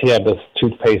cases, he had this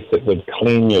toothpaste that would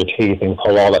clean your teeth and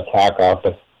pull all that plaque off.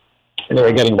 But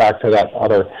anyway, getting back to that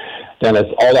other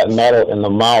dentist, all that metal in the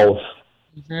mouth,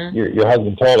 your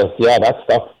husband told us, that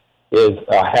stuff is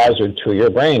a hazard to your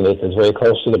brain. It is very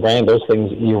close to the brain. Those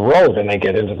things erode and they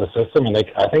get into the system. And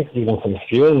I think even some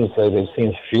fumes, they've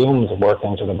seen fumes work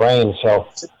into the brain. So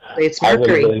it's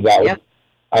mercury.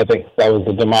 I think that was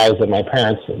the demise of my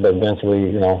parents that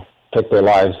eventually, took their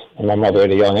lives, and my mother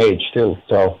at a young age too.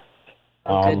 So,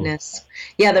 goodness,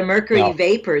 the mercury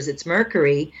vapors. It's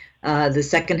mercury. The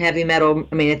second heavy metal.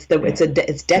 I mean, it's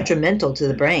detrimental to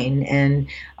the brain, and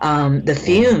the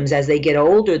fumes as they get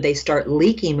older, they start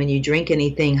leaking when you drink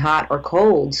anything hot or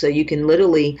cold. So you can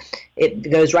literally,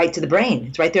 it goes right to the brain.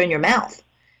 It's right there in your mouth.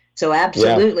 So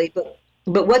absolutely,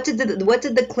 but what did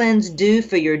the cleanse do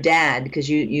for your dad? Because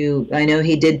I know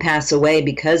he did pass away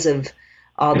because of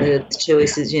all the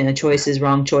choices,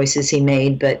 wrong choices he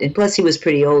made. And plus he was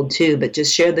pretty old too. But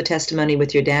just share the testimony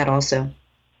with your dad also.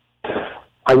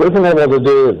 I wasn't able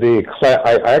to do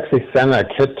I actually sent a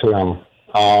kit to him,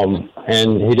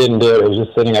 and he didn't do it. It was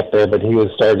just sitting up there, but he was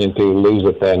starting to lose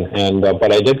it then. And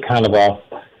but I did kind of a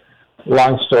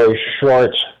long story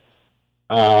short.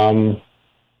 There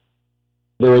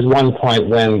was one point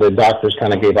when the doctors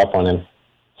kind of gave up on him.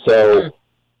 So,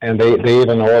 and they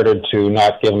even ordered to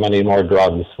not give him any more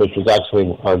drugs, which was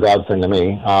actually a godsend to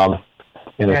me,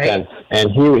 in a sense.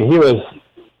 And he was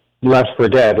left for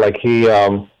dead. Like he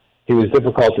was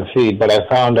difficult to feed, but I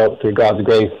found out through God's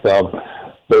grace, those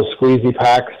squeezy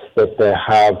packs that they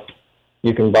have,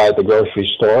 you can buy at the grocery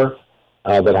store,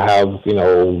 that have,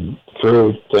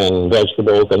 fruit and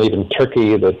vegetables and even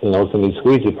turkey that's, in these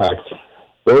squeezy packs.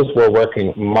 Those were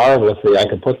working marvelously. I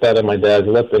could put that in my dad's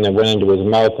lip and it went into his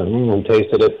mouth and he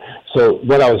tasted it. So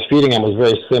what I was feeding him was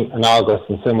very analogous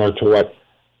and similar to what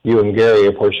you and Gary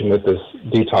are pushing with this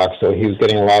detox. So he was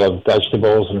getting a lot of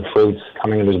vegetables and fruits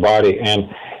coming into his body, and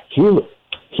he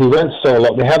went so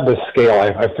low. They have this scale.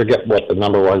 I forget what the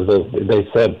number was. They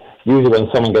said usually when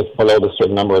someone gets below this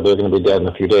certain number, they're going to be dead in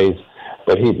a few days.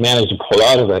 But he managed to pull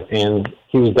out of it, and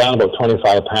he was down about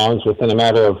 25 pounds within a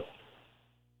matter of,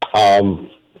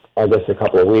 I guess, a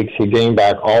couple of weeks. He gained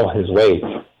back all his weight,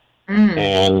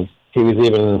 and he was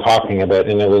even talking about,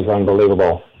 and it was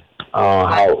unbelievable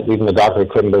how even the doctor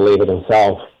couldn't believe it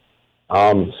himself.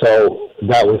 So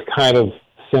that was kind of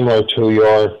similar to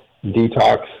your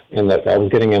detox in that I was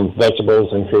getting him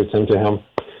vegetables and fruits into him.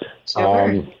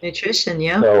 Sure. Nutrition,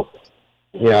 yeah. So,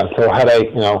 yeah, so had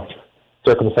I,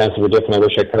 circumstances were different, I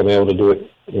wish I could have been able to do it,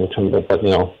 but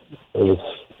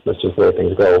that's just where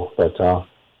things go. But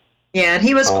yeah, and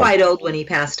he was quite old when he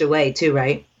passed away too,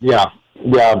 right? Yeah,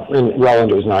 well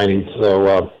into his 90s.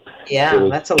 So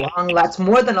that's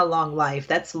more than a long life.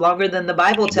 That's longer than the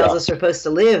Bible tells us we're supposed to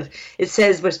live. It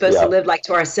says we're supposed to live like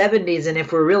to our 70s, and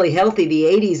if we're really healthy, the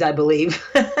 80s, I believe.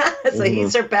 So he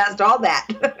surpassed all that.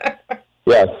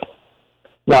 Yes.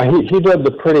 Now he lived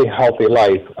a pretty healthy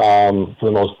life for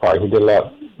the most part. He did a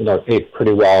lot, ate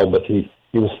pretty well, but he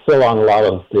was still on a lot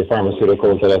of the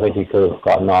pharmaceuticals that I think he could have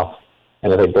gotten off,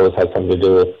 and I think those had something to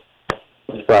do with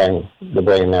frying the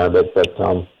brain there. But that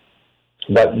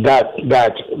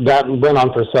went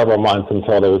on for several months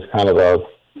until there was kind of a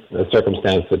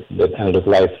circumstance that ended his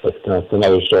life. But it's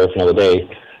another story for another day.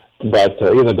 But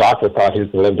even the doctor thought he was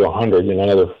going to live to 100,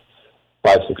 another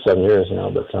 5, 6, 7 years,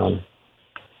 But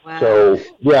wow. So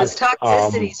there's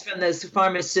toxicities from those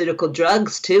pharmaceutical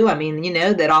drugs too. I mean,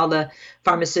 that all the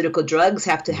pharmaceutical drugs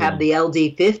have to have the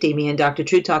LD50. Me and Dr.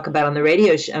 True talk about on the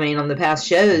radio. On the past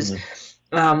shows.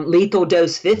 Lethal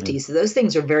dose 50. So those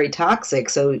things are very toxic.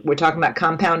 So we're talking about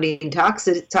compounding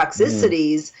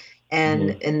toxicities,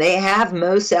 and they have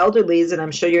most elderlies, and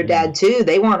I'm sure your dad too.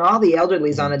 They want all the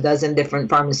elderlies on a dozen different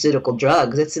pharmaceutical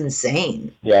drugs. It's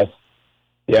insane. Yes.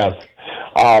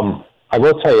 I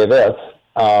will tell you this.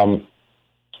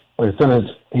 As soon as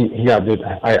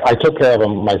I took care of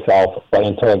him myself, but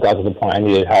until it got to the point I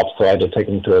needed help, so I had to take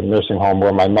him to a nursing home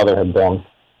where my mother had been,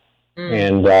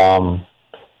 and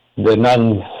the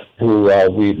nuns who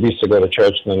we used to go to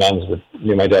church, and the nuns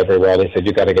knew my dad very well. They said,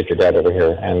 "You got to get your dad over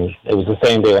here." And it was the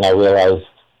same day when I realized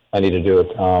I needed to do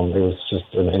it. It was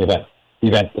just an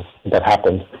event that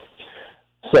happened.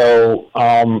 So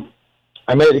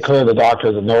I made it clear to the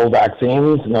doctor that no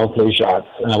vaccines, no flu shots.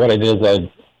 And what I did is I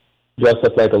dressed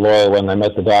up like a lawyer when I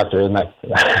met the doctor, and that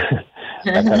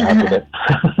kind of happened it.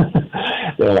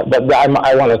 But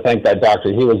I want to thank that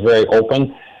doctor. He was very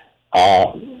open.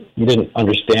 He didn't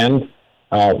understand,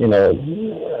 as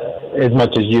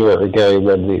much as you or Gary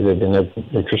would, the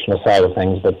nutritional side of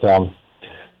things. But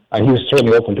he was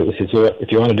certainly open to it. He said,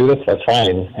 "If you want to do this, that's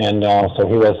fine." And so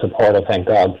he was supportive, thank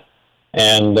God.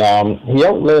 And he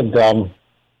outlived.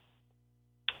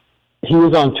 He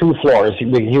was on 2 floors. He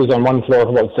was on one floor for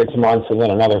about 6 months, and then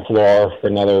another floor for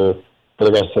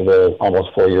the rest of the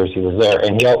almost 4 years he was there.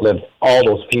 And he outlived all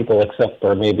those people except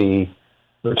for maybe,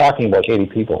 we're talking about 80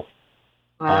 people.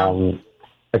 Wow.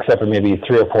 Except for maybe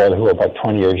 3 or 4 who were about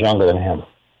 20 years younger than him.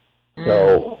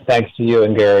 So thanks to you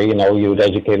and Gary, you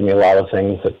educated me a lot of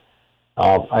things that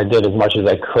I did as much as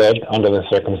I could under the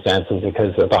circumstances,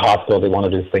 because at the hospital they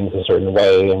want to do things a certain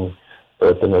way, and or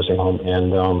at the nursing home,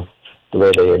 and the way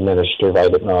they administer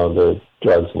the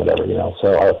drugs and whatever,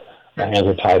 So our hands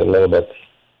are tied a little bit.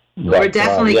 But, we're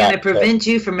definitely going to prevent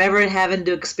you from ever having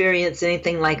to experience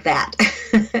anything like that.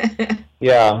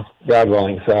 Yeah, God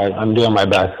willing. So I'm doing my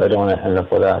best. I don't want to end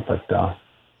up with that, but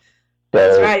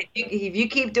that's right. If you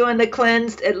keep doing the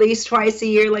cleanse at least twice a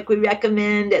year, like we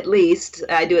recommend, at least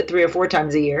I do it 3 or 4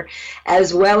 times a year,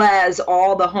 as well as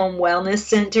all the home wellness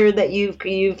center that you've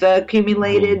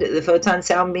accumulated, the photon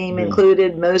sound beam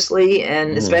included mostly,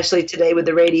 and especially today with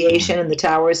the radiation and the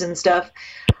towers and stuff.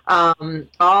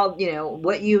 All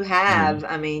what you have.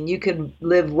 I mean, you could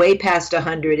live way past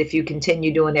 100 if you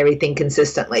continue doing everything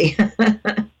consistently.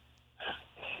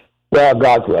 Well,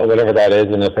 God's will, whatever that is,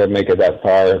 and if I make it that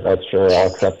far, that's sure I'll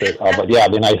accept it. But yeah,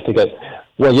 it'd be nice to get.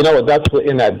 Well, that's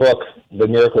in that book, The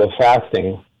Miracle of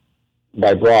Fasting,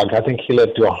 by Brogg. I think he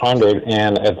lived to 100,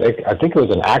 and I think it was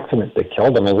an accident that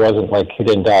killed him. It wasn't like he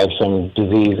didn't die of some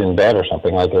disease in bed or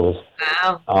something. Like it was.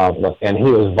 Wow. And he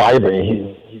was vibrant.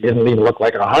 He didn't even look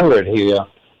like 100. He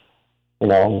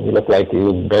looked like he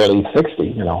was barely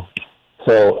 60.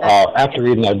 So after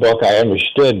reading that book, I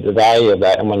understood the value of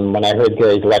that. And when I heard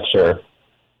Gary's lecture,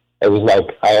 it was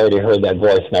like I already heard that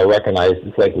voice, and I recognized.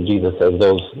 It's like what Jesus says: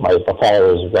 my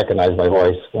followers recognize my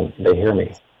voice when they hear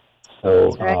me.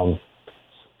 So,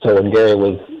 so when Gary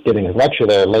was giving his lecture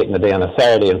there late in the day on a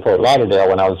Saturday in Fort Lauderdale,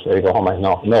 when I was ready to go home, I said,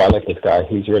 "No, I like this guy.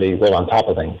 He's really right on top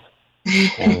of things."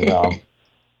 And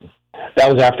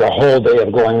that was after a whole day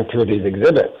of going through these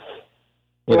exhibits,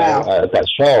 at that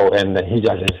show, and he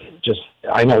just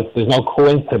I know there's no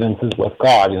coincidences with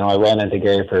God. I ran into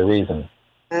Gary for a reason.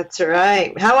 That's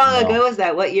right. How long ago was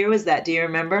that? What year was that? Do you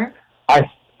remember?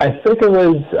 I I think it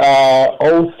was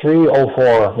 03,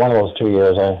 04, one of those 2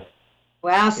 years.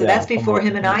 Wow, so that's before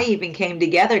him and I even came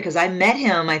together, because I met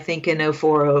him, I think, in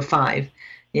 04 or 05.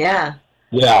 Yeah.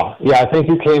 Yeah. I think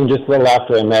you came just a little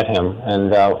after I met him,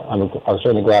 and I was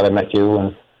certainly glad I met you.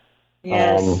 And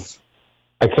yes.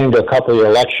 I came to a couple of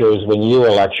your lectures when you were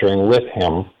lecturing with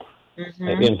him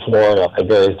in Florida at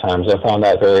various times. I found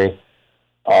that very.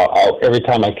 Every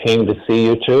time I came to see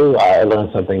you two, I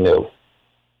learned something new.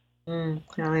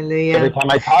 Hallelujah. Every time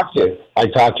I talked to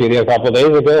you a couple of days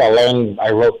ago,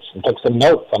 I wrote and took some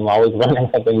notes. I'm always learning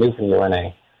something new from you,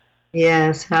 Renee.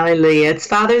 Yes, hallelujah. It's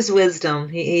Father's wisdom.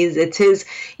 It's his,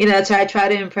 that's what I try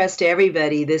to impress to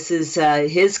everybody. This is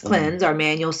his cleanse. Our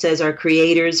manual says our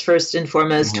Creator's first and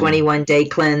foremost 21-day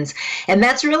cleanse. And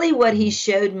that's really what he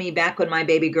showed me back when my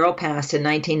baby girl passed in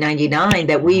 1999,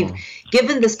 that we've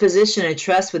given this position of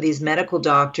trust with these medical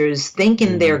doctors,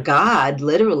 thinking they're God,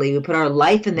 literally. We put our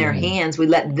life in their hands. We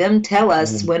let them tell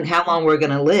us how long we're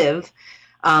going to live.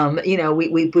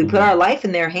 We put our life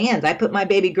in their hands. I put my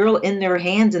baby girl in their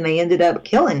hands, and they ended up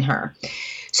killing her.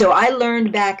 So I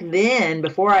learned back then,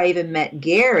 before I even met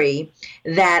Gary,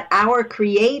 that our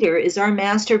Creator is our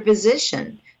master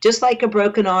physician. Just like a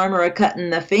broken arm or a cut in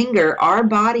the finger, our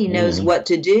body knows what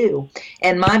to do.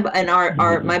 And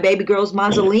my baby girl's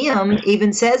mausoleum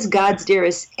even says God's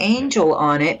dearest angel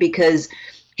on it, because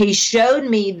he showed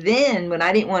me then, when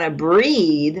I didn't want to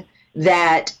breathe,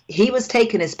 that he was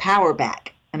taking his power back.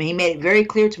 I mean, he made it very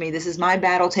clear to me, this is my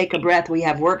battle, take a breath, we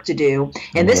have work to do.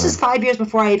 And this is 5 years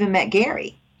before I even met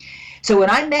Gary. So when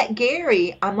I met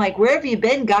Gary, I'm like, where have you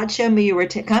been? God showed me you were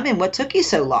coming. What took you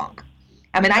so long?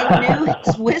 I mean, I knew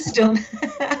his wisdom.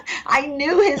 I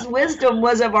knew his wisdom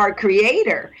was of our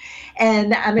Creator.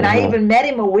 And I mean, I even met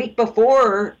him a week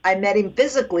before I met him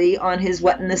physically on his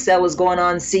What in the Cell Was Going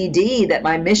On CD that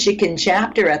my Michigan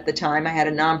chapter at the time, I had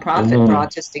a nonprofit for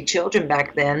autistic children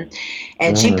back then.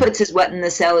 And she puts his What in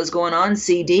the Cell Is Going On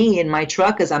CD in my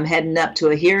truck as I'm heading up to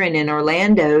a hearing in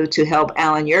Orlando to help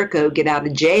Alan Yurko get out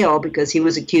of jail, because he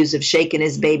was accused of shaking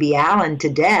his baby Alan to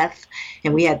death.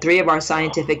 And we had 3 of our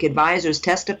scientific advisors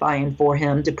testifying for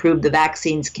him to prove the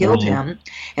vaccines killed him.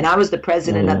 And I was the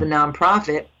president of the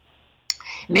nonprofit.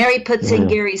 Mary puts in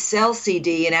Gary's cell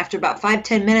CD, and after about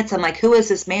 5-10 minutes, I'm like, who is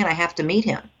this man? I have to meet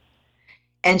him.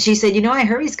 And she said, I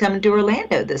heard he's coming to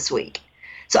Orlando this week.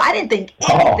 So I didn't think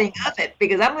anything of it,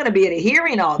 because I'm going to be at a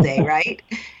hearing all day, right?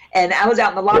 And I was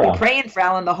out in the lobby praying for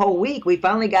Alan the whole week. We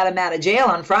finally got him out of jail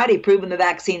on Friday, proving the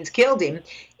vaccines killed him.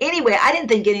 Anyway, I didn't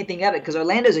think anything of it, because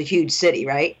Orlando's a huge city,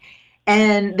 right?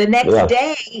 And the next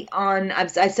day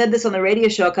I said this on the radio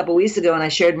show a couple weeks ago, and I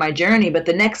shared my journey, but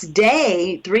the next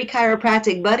day, 3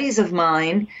 chiropractic buddies of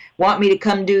mine want me to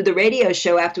come do the radio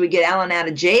show after we get Alan out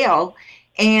of jail.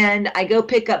 And I go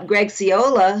pick up Greg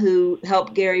Ciola, who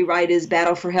helped Gary write his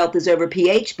Battle for Health is Over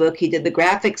PH book. He did the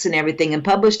graphics and everything and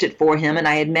published it for him. And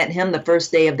I had met him the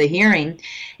first day of the hearing.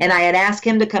 And I had asked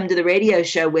him to come to the radio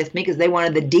show with me because they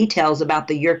wanted the details about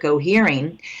the Yurko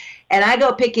hearing. And I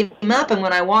go pick him up, and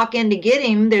when I walk in to get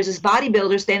him, there's this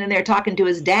bodybuilder standing there talking to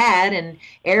his dad, and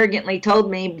arrogantly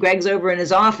told me Greg's over in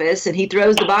his office, and he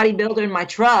throws the bodybuilder in my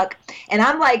truck. And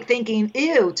I'm like thinking,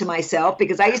 ew, to myself,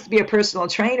 because I used to be a personal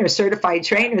trainer, certified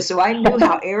trainer, so I knew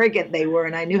how arrogant they were,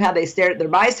 and I knew how they stared at their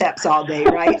biceps all day,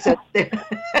 right? So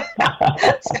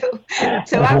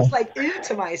I was like, ew,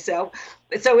 to myself.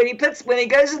 So when he goes to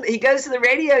the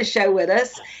radio show with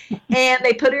us, and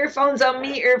they put earphones on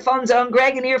me, earphones on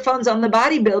Greg, and earphones on the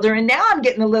bodybuilder, and now I'm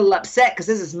getting a little upset because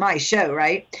this is my show,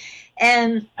 right?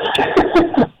 And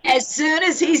as soon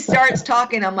as he starts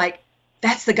talking, I'm like,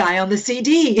 that's the guy on the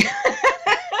CD.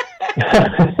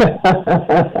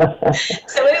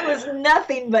 So it was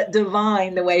nothing but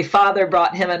divine the way Father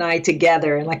brought him and I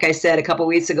together. And like I said, a couple of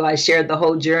weeks ago, I shared the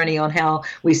whole journey on how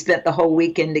we spent the whole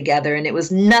weekend together. And it was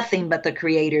nothing but the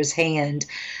Creator's hand,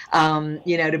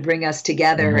 to bring us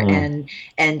together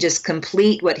and just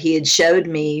complete what he had showed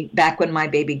me back when my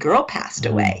baby girl passed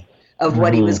away, of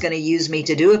what he was going to use me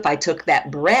to do if I took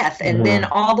that breath, and then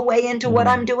all the way into what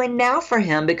I'm doing now for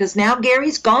him, because now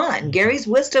Gary's gone. Gary's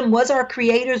wisdom was our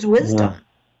Creator's wisdom,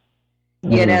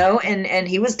 and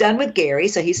he was done with Gary,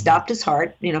 so he stopped his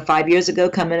heart, 5 years ago,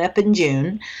 coming up in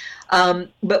June.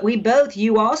 But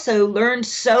you also learned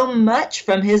so much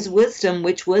from his wisdom,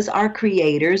 which was our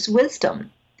Creator's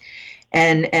wisdom.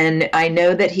 And I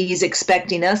know that he's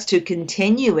expecting us to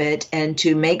continue it and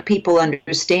to make people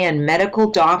understand medical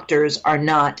doctors are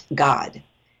not God.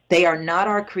 They are not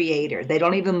our Creator. They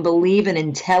don't even believe in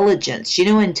intelligence.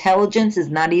 Intelligence is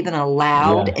not even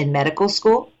allowed in medical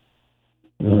school.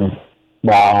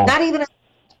 Wow. Not even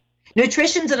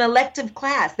nutrition's an elective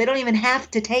class. They don't even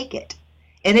have to take it.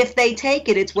 And if they take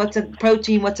it, it's what's a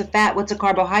protein, what's a fat, what's a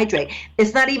carbohydrate.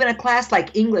 It's not even a class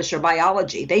like English or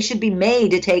biology. They should be made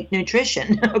to take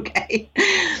nutrition, okay?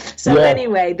 So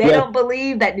anyway, they don't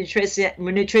believe that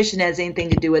nutrition has anything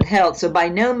to do with health. So by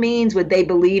no means would they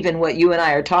believe in what you and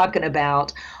I are talking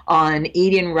about on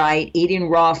eating right, eating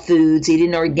raw foods,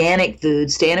 eating organic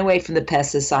foods, staying away from the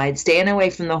pesticides, staying away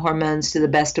from the hormones to the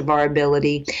best of our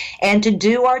ability, and to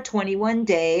do our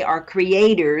 21-day, our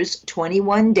creator's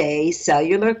 21-day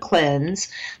cellular cleanse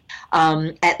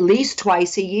at least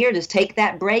twice a year. Just take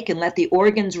that break and let the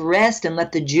organs rest and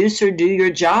let the juicer do your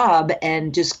job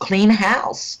and just clean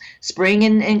house, spring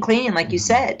and clean, like you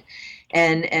said.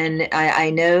 And I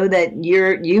know that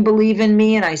you believe in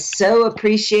me, and I so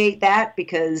appreciate that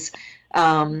because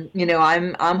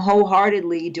I'm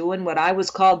wholeheartedly doing what I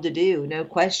was called to do, no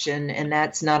question. And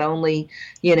that's not only,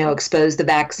 expose the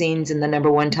vaccines and the number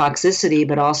one toxicity,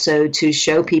 but also to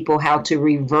show people how to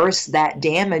reverse that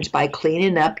damage by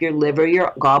cleaning up your liver,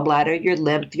 your gallbladder, your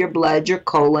lymph, your blood, your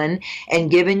colon,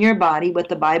 and giving your body what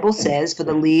the Bible says: for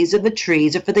the leaves of the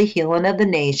trees are for the healing of the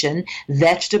nation.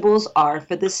 Vegetables are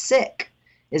for the sick,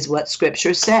 is what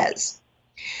Scripture says.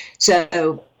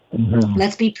 So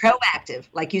let's be proactive.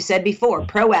 Like you said before,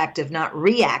 proactive, not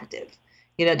reactive.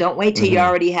 Don't wait till you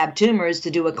already have tumors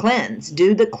to do a cleanse.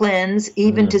 Do the cleanse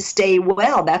even to stay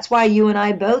well. That's why you and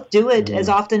I both do it as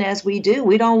often as we do.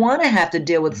 We don't want to have to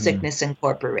deal with sickness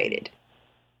incorporated.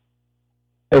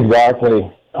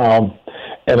 Exactly. And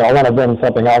I want to bring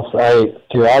something else to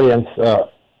your audience.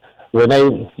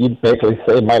 Renee, you basically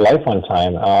saved my life one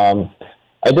time.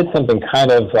 I did something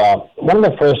kind of, one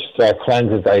of the first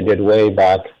cleanses I did way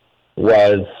back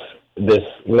was this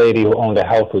lady who owned a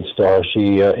health food store.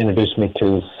 She introduced me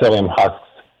to psyllium husks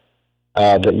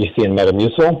that you see in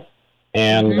Metamucil,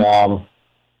 and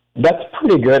that's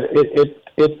pretty good.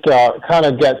 It kind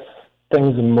of gets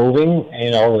things moving,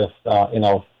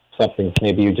 if something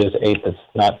maybe you just ate that's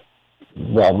not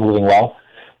moving well.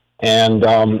 And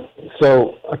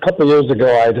so a couple of years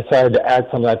ago, I decided to add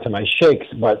some of that to my shakes.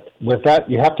 But with that,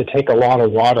 you have to take a lot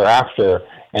of water after.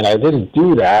 And I didn't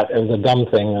do that. It was a dumb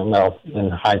thing, in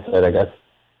hindsight, I guess.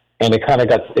 And it kind of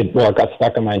got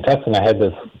stuck in my intestine. I had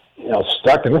this,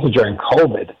 stuck. And this was during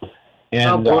COVID.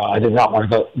 And I did not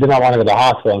want to go to the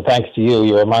hospital. And thanks to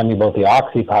you remind me about the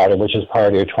oxy powder, which is part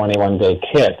of your 21-day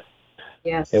kit.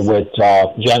 Yes. Which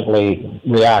gently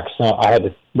reacts. So I had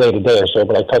to wait a day or so,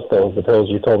 but I took the pills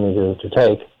you told me to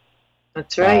take.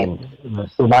 That's right.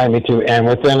 Remind me to, and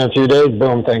within a few days,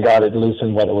 boom, thank God it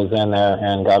loosened what was in there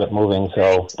and got it moving.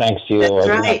 So thanks to you, That's I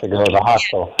didn't right. have to go to the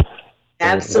hospital.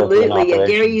 Absolutely. Yeah,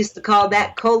 Gary used to call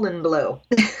that colon blow.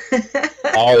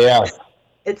 Oh, yeah.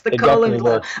 It's the colon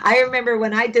blow. I remember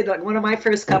when I did one of my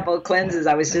first couple of cleanses,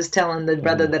 I was just telling the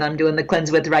brother that I'm doing the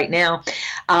cleanse with right now.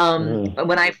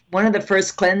 One of the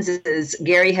first cleanses,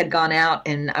 Gary had gone out,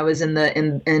 and I was in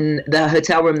the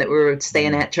hotel room that we were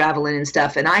staying at, traveling and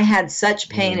stuff. And I had such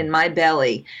pain in my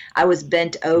belly. I was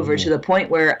bent over to the point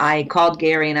where I called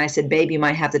Gary and I said, "Babe, you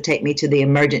might have to take me to the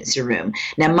emergency room."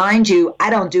 Now, mind you,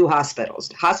 I don't do hospitals.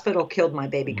 Hospital killed my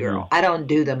baby girl. I don't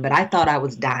do them, but I thought I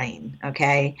was dying.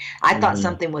 Okay. I thought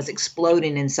something was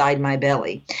exploding inside my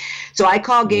belly. So I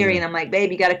called Gary and I'm like,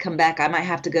 "Babe, you got to come back. I might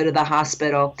have to go to the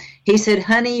hospital." He said,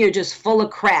 "Honey, you're just full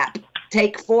of crap.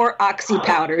 Take 4 oxy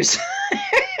powders."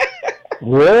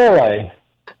 Really?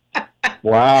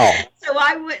 Wow. So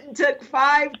I went and took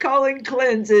 5 colon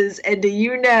cleanses, and do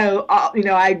you know,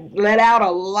 I let out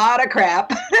a lot of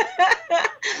crap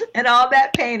and all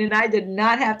that pain, and I did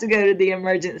not have to go to the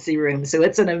emergency room. So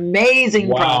it's an amazing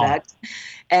product.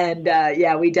 And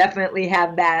we definitely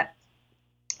have that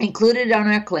included on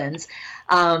our cleanse.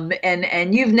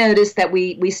 And you've noticed that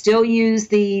we still use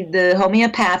the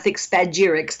homeopathic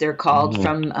spagyrics, they're called,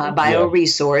 from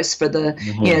BioResource for the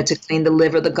to clean the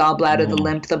liver, the gallbladder, the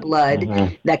lymph, the blood.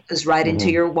 That goes right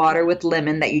into your water with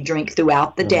lemon that you drink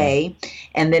throughout the day.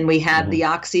 And then we have the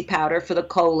oxy powder for the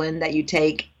colon that you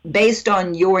take based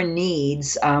on your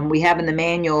needs. We have in the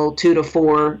manual 2 to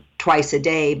 4 twice a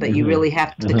day, but you really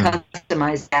have to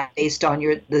customize that based on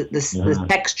the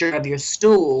texture of your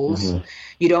stools.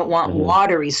 You don't want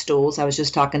watery stools. I was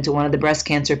just talking to one of the breast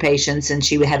cancer patients, and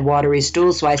she had watery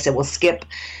stools. So I said, well, skip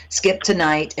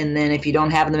tonight, and then if you don't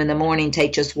have them in the morning,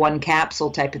 take just 1 capsule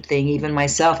type of thing. Even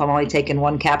myself, I'm only taking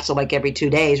 1 capsule like every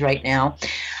 2 days right now.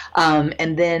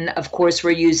 And then, of course,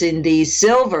 we're using the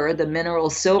silver, the mineral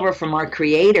silver from our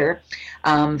creator,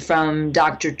 from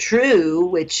Dr. True,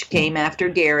 which came after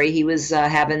Gary. He was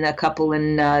having a couple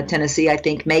in Tennessee, I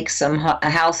think, make some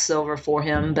house silver for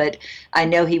him. But I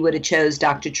know he would have chose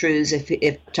Dr. True's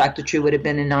if Dr. True would have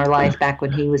been in our life back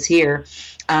when he was here.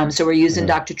 So we're using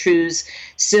Dr. True's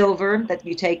silver that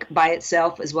you take by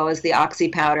itself, as well as the oxy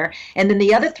powder. And then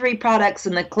the other three products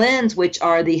in the cleanse, which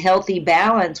are the Healthy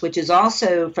Balance, which is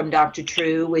also from Dr.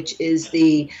 True, which is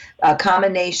the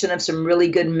combination of some really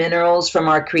good minerals from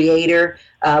our creator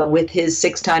with his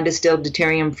 6-time distilled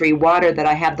deuterium-free water that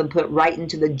I have them put right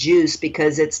into the juice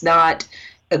because it's not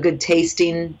a good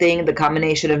tasting thing, the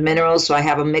combination of minerals. So I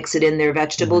have them mix it in their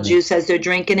vegetable juice as they're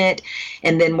drinking it.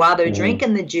 And then while they're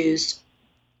drinking the juice,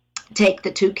 take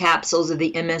the 2 capsules of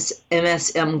the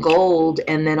MSM Gold,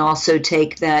 and then also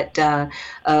take that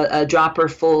a dropper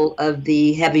full of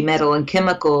the heavy metal and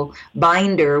chemical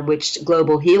binder, which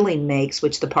Global Healing makes,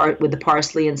 which with the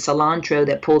parsley and cilantro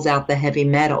that pulls out the heavy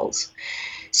metals.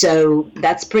 So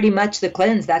that's pretty much the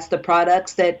cleanse. That's the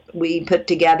products that we put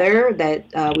together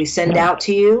that we send out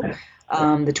to you.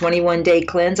 The 21-day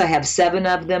cleanse, I have 7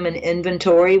 of them in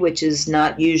inventory, which is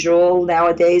not usual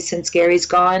nowadays since Gary's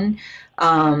gone.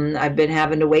 I've been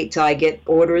having to wait till I get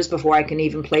orders before I can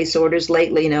even place orders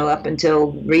lately, up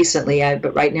until recently.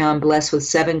 But right now I'm blessed with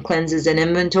 7 cleanses in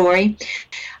inventory.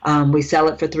 We sell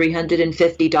it for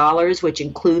 $350, which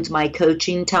includes my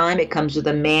coaching time. It comes with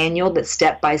a manual that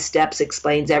step-by-step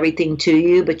explains everything to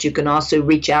you, but you can also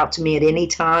reach out to me at any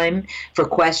time for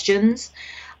questions.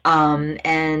 So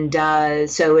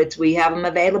we have them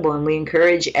available, and we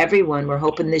encourage everyone. We're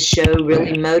hoping this show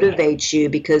really motivates you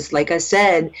because, like I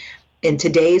said, in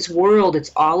today's world, it's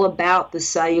all about the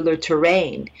cellular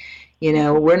terrain.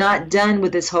 We're not done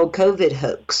with this whole COVID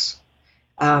hoax.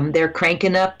 They're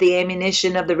cranking up the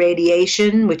ammunition of the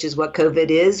radiation, which is what COVID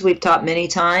is, we've taught many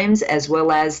times, as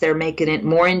well as they're making it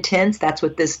more intense. That's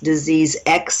what this disease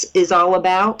X is all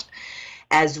about,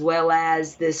 as well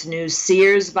as this new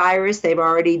SEERS virus. They've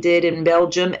already did in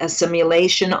Belgium a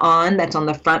simulation that's on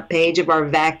the front page of our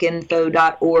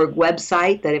vacinfo.org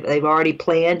website that they've already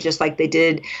planned, just like they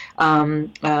did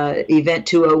Event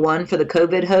 201 for the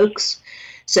COVID hoax.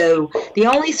 So the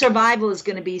only survival is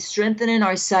going to be strengthening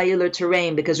our cellular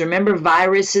terrain, because remember,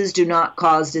 viruses do not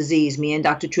cause disease. Me and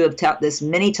Dr. True have taught this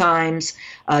many times.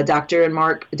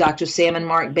 Dr. Sam and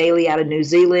Mark Bailey out of New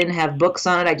Zealand have books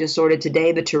on it. I just ordered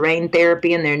today the Terrain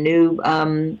Therapy in their new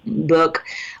book.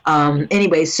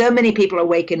 Anyway, so many people are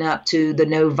waking up to the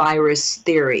no virus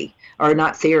theory. Or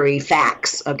not theory,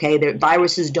 facts, okay?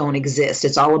 Viruses don't exist.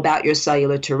 It's all about your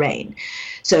cellular terrain.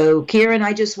 So, Kieran,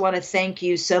 I just want to thank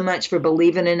you so much for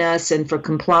believing in us and for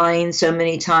complying so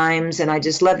many times, and I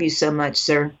just love you so much,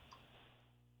 sir.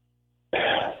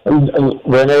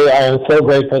 Renee, I am so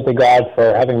grateful to God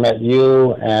for having met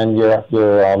you and your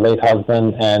late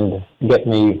husband and get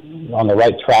me on the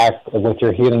right track with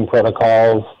your healing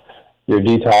protocols, your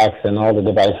detox, and all the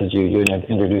devices you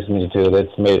introduced me to.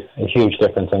 That's made a huge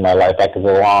difference in my life. I could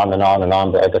go on and on and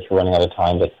on, but I guess we're running out of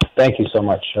time. But thank you so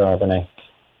much, Renee.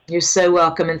 You're so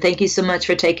welcome, and thank you so much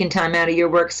for taking time out of your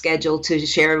work schedule to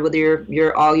share with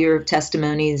all your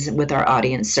testimonies with our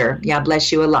audience, sir. Yeah,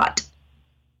 bless you a lot.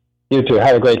 You too.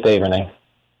 Have a great day, Renee.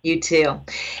 You too.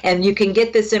 And you can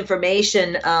get this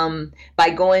information by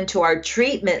going to our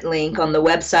treatment link on the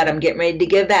website I'm getting ready to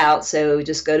give out. So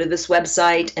just go to this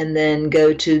website and then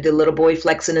go to the little boy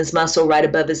flexing his muscle right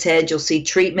above his head. You'll see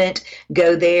treatment.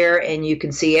 Go there and you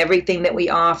can see everything that we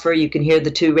offer. You can hear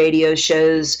the 2 radio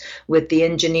shows with the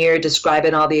engineer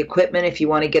describing all the equipment if you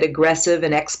want to get aggressive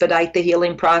and expedite the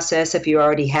healing process. If you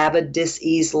already have a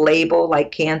dis-ease label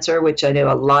like cancer, which I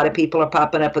know a lot of people are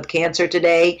popping up with cancer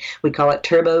today. We call it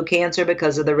turbo cancer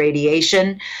because of the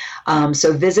radiation.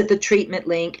 So visit the treatment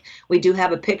link. We do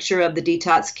have a picture of the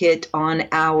detox kit on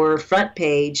our front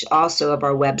page also of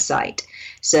our website.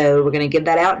 So we're going to give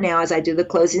that out now as I do the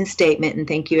closing statement, and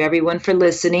thank you everyone for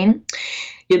listening.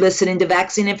 You're listening to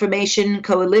Vaccine Information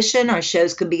Coalition. Our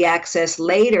shows can be accessed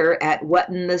later at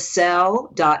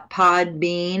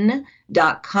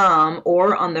whatinthecell.podbean.com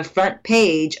or on the front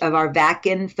page of our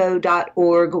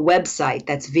vacinfo.org website.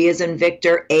 That's V as in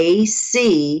Victor,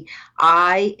 ACINFO.org.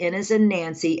 N as in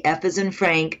Nancy, F as in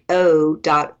Frank,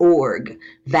 O.org,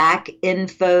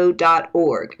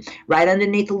 vacinfo.org. Right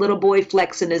underneath the little boy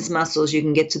flexing his muscles, you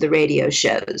can get to the radio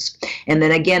shows. And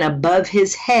then again, above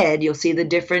his head, you'll see the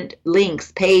different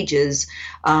links, pages.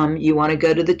 You want to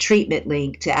go to the treatment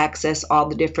link to access all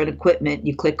the different equipment.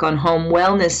 You click on Home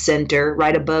Wellness Center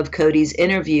right above Cody's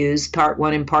interviews, part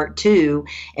 1 and part 2,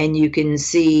 and you can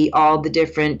see all the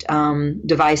different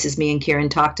devices me and Kieran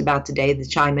talked about today, the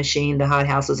chai machine, the hot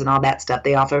houses, and all that stuff.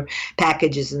 They offer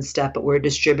packages and stuff, but we're a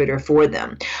distributor for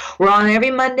them. We're on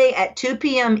every Monday at 2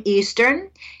 p.m. Eastern,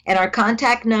 and our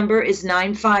contact number is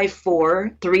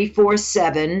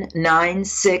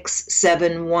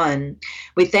 954-347-9671.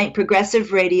 We thank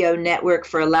Progressive Radio Network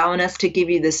for allowing us to give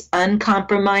you this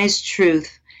uncompromised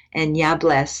truth, and Yah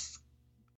bless.